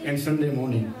Saturday and Sunday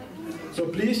morning. So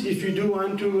please, if you do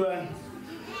want to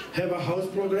have a house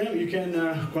program, you can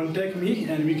contact me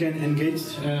and we can engage,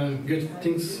 get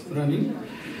things running.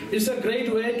 It's a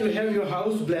great way to have your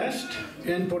house blessed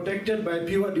and protected by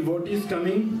pure devotees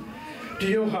coming to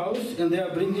your house, and they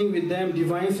are bringing with them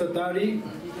divine Satari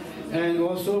and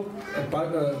also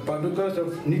padukas of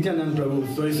Nityanand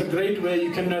Prabhu. So it's a great way,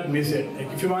 you cannot miss it.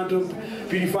 Like if you want to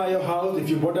purify your house, if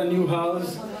you bought a new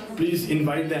house, please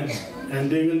invite them, and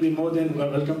they will be more than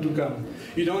welcome to come.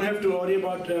 You don't have to worry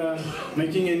about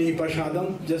making any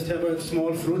prashadam, just have a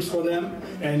small fruits for them,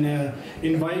 and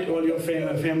invite all your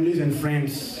families and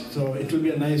friends. So it will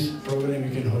be a nice program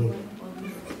you can hold.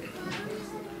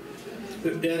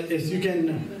 Yes, you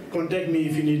can contact me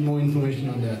if you need more information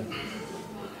on that.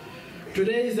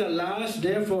 Today is the last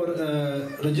day for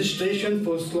registration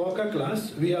for Sloka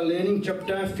class. We are learning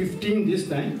chapter 15 this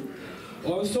time.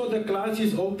 Also, the class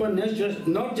is open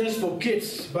not just for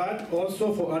kids, but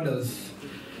also for adults.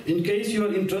 In case you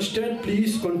are interested,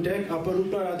 please contact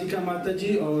Aparupa Radhika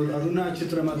Mataji or Aruna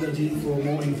Chitra Mataji for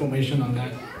more information on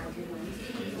that.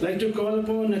 I'd like to call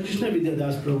upon Krishna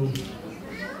Vidyadas Prabhu.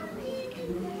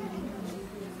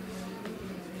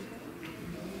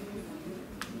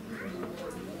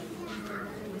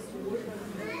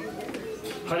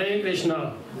 Hare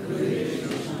Krishna.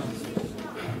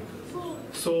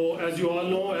 So as you all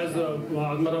know, as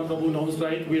Admaram Prabhu knows,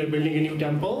 right, we are building a new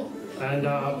temple, and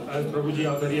as Prabhuji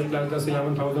already has pledged us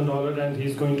 $11,000, and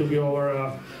he's going to be our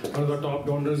one of the top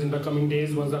donors in the coming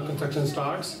days once the construction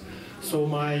starts.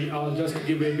 So I'll just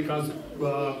give it because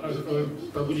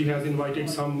Prabhuji has invited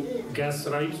some guests,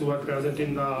 right, who are present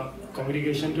in the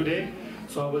congregation today.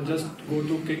 So I will just go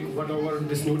to kick whatever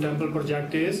this new temple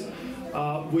project is.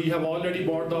 We have already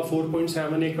bought the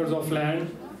 4.7 acres of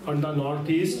land on the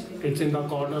northeast. It's in the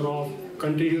corner of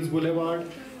Country Hills Boulevard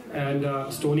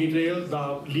and Stony Trail.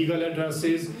 The legal address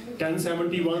is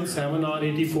 1071 7R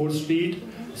 84th Street.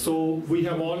 So we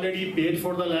have already paid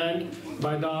for the land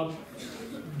by the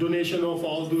donation of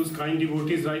all those kind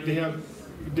devotees, right?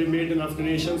 They made enough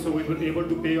donations, so we were able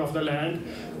to pay off the land.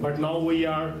 But now we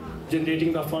are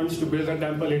generating the funds to build the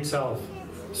temple itself.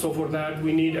 So for that,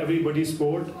 we need everybody's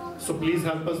support. So please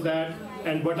help us that.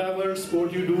 And whatever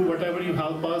support you do, whatever you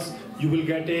help us, you will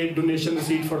get a donation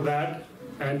receipt for that.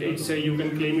 And it's you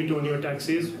can claim it on your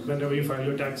taxes whenever you file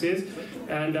your taxes.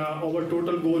 And our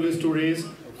total goal is to raise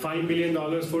 $5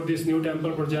 million for this new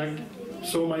temple project.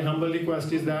 So my humble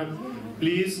request is that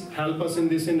please help us in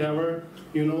this endeavor.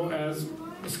 You know, as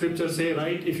scriptures say,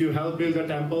 right? If you help build a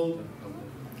temple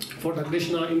for the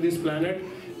Krishna in this planet,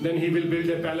 then he will build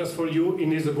a palace for you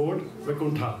in his abode,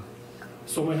 Vaikuntha.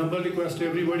 So my humble request to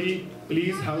everybody,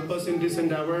 please help us in this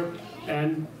endeavor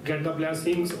and get the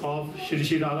blessings of Shri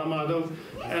Shri Radha Madhav.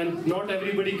 And not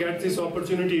everybody gets this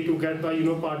opportunity to get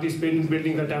the participate in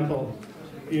building the temple.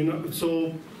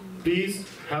 So please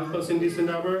help us in this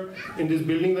endeavor, in this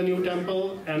building the new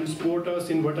temple, and support us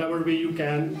in whatever way you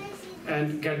can,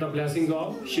 and get the blessings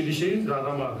of Shri Shri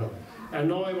Radha Madhav. And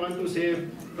now I want to say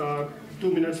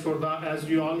 2 minutes for the, as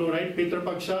you all know, right, Pitra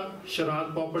Paksha,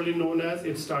 Sharad popularly known as,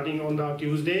 it's starting on the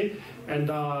Tuesday, and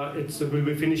will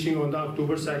be finishing on the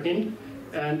October 2nd.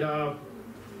 And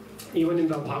even in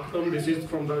the Bhaktam, this is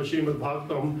from the Srimad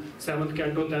Bhaktam, 7th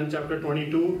Canto, 10th chapter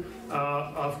 22.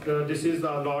 After this is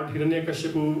the Lord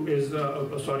Hiranyakashipu is,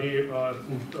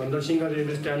 Nrsimhadev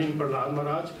is telling Prahlad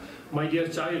Maharaj, my dear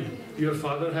child, your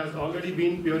father has already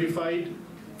been purified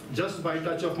just by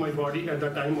touch of my body at the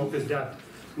time of his death.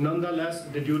 Nonetheless,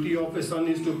 the duty of a son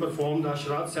is to perform the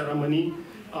Shraddh ceremony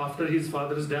after his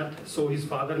father's death, so his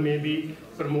father may be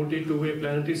promoted to a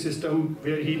planetary system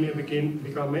where he may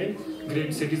become a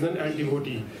great citizen and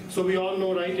devotee. So we all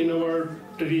know, right, in our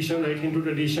tradition, right, Hindu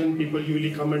tradition, people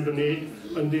usually come and donate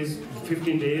on these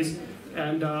 15 days.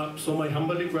 And so my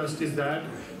humble request is that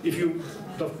if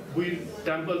the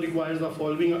temple requires the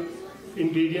following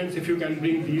ingredients, if you can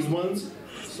bring these ones,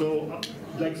 so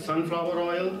like sunflower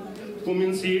oil,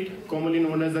 cumin seed, commonly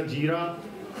known as the jeera,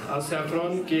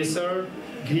 saffron, kesar,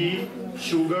 ghee,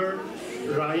 sugar,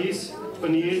 rice,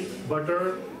 paneer,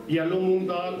 butter, yellow moong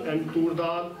dal and tur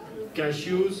dal,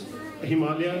 cashews,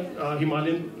 Himalayan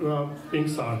pink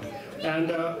salt. And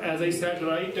as I said,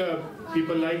 right,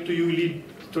 people like to usually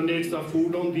donate the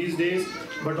food on these days,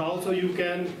 but also you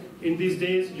can, in these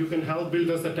days, you can help build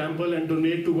us a temple and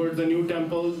donate towards the new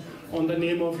temple on the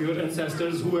name of your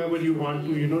ancestors, whoever you want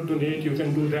to, donate, you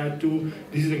can do that too.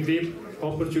 This is a great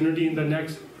opportunity in the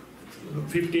next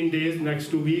 15 days,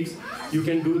 next 2 weeks, you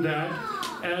can do that.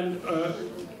 And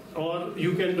or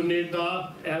you can donate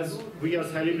as we are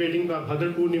celebrating the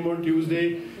Bhadra Purnima on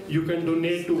Tuesday, you can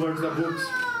donate towards the books,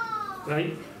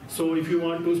 right? So if you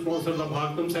want to sponsor the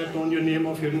Bhaktam set on your name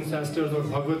of your ancestors, or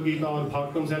Bhagavad Gita or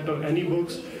Bhaktam set or any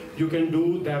books, you can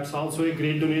do, that's also a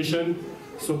great donation.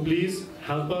 So please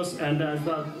help us, and as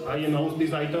I announce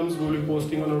these items, we will be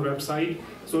posting on our website.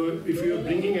 So if you are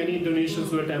bringing any donations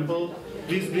to the temple,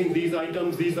 please bring these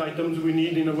items. These items we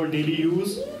need in our daily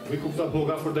use. We cook the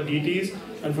bhoga for the deities,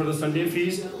 and for the Sunday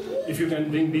feast, if you can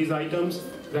bring these items,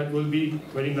 that will be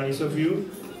very nice of you.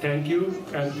 Thank you,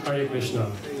 and Hare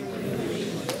Krishna.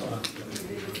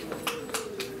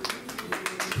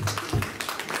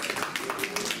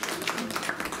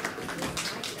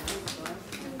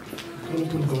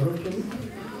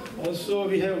 Also,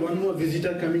 we have one more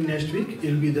visitor coming next week.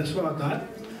 It will be Daswavatar.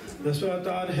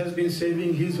 Daswavatar has been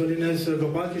serving His Holiness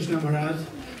Gopal Krishna Maharaj,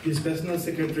 his personal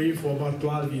secretary, for about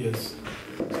 12 years.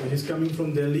 So he's coming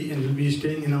from Delhi and will be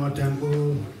staying in our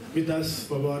temple with us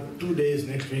for about 2 days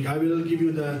next week. I will give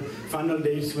you the final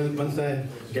dates once I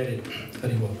get it.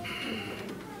 Haribol.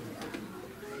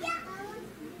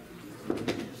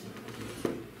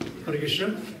 Hare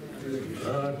Krishna.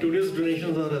 Today's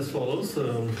donations are as follows.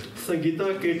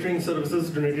 Sangeeta Catering Services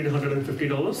donated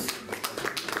 $150.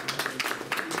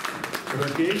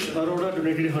 Rakesh Arora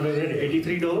donated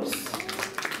 $183.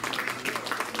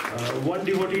 One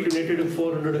devotee donated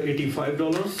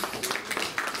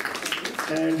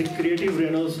 $485. And Creative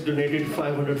Reynolds donated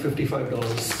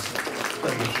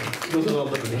 $555. Those are all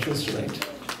the donations tonight.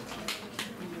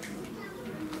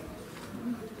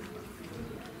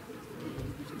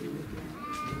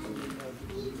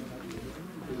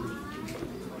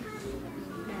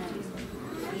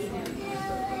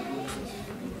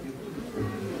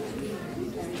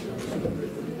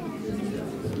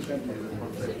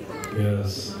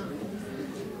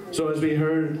 So as we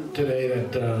heard today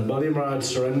that Bali Maharaj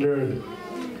surrendered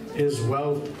his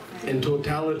wealth in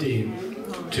totality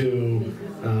to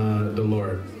the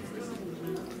Lord.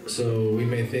 So we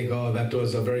may think, oh, that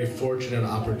was a very fortunate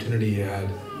opportunity he had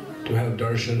to have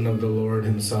darshan of the Lord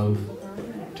himself,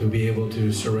 to be able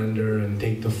to surrender and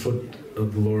take the foot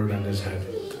of the Lord on his head.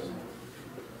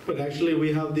 But actually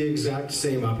we have the exact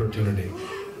same opportunity,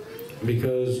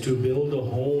 because to build a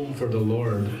home for the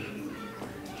Lord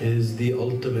is the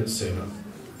ultimate seva,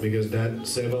 because that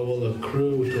seva will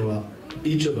accrue to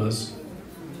each of us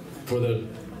for the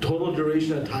total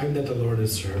duration of time that the Lord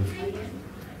has served.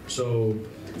 So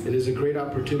it is a great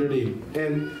opportunity,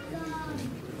 and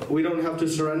we don't have to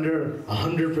surrender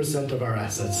 100% of our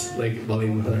assets like Bali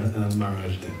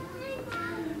Maharaj did.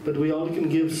 But we all can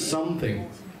give something.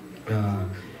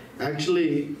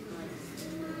 Actually,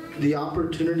 the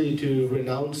opportunity to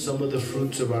renounce some of the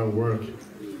fruits of our work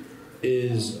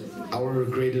is our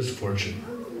greatest fortune.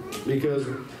 Because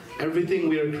everything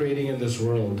we are creating in this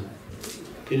world,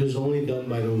 it is only done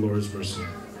by the Lord's mercy.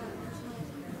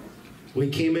 We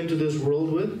came into this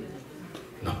world with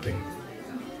nothing.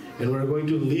 And we're going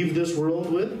to leave this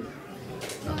world with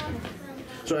nothing.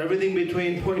 So everything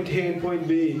between point A and point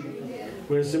B,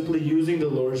 we're simply using the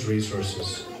Lord's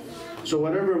resources. So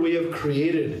whatever we have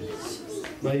created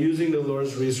by using the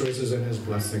Lord's resources and His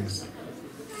blessings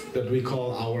that we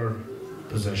call our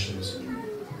possessions,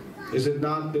 is it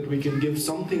not that we can give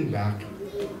something back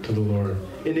to the Lord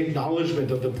in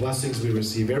acknowledgement of the blessings we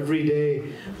receive? Every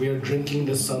day we are drinking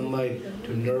the sunlight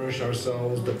to nourish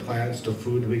ourselves, the plants, the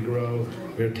food we grow.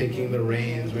 We are taking the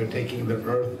rains, we are taking the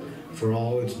earth for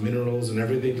all its minerals and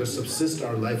everything to subsist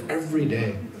our life every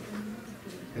day.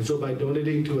 And so by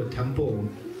donating to a temple,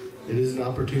 it is an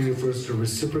opportunity for us to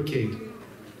reciprocate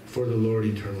for the Lord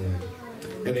eternally.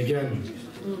 And again,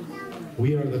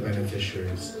 we are the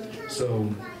beneficiaries. So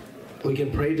we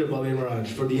can pray to Bali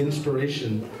Maharaj for the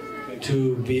inspiration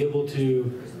to be able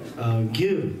to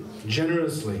give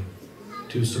generously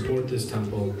to support this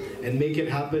temple and make it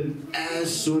happen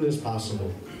as soon as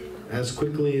possible. As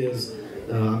quickly as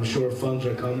I'm sure funds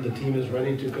are come, the team is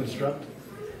ready to construct,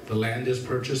 the land is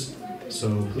purchased.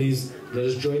 So please let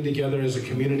us join together as a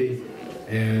community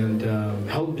and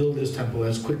help build this temple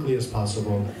as quickly as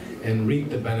possible and reap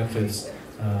the benefits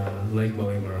like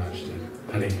Bali Maharaj did.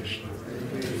 Hare Krishna.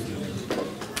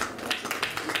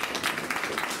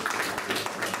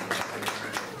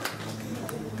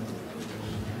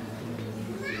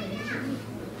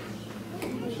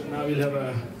 Now we'll have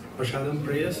a prasadam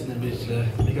prayers, and then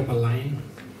we'll make up a line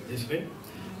this way.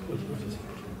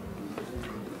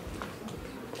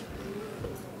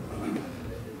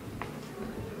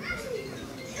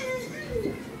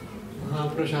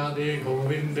 Mahaprasade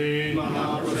Govinde,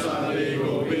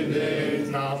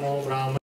 Namo Brahma.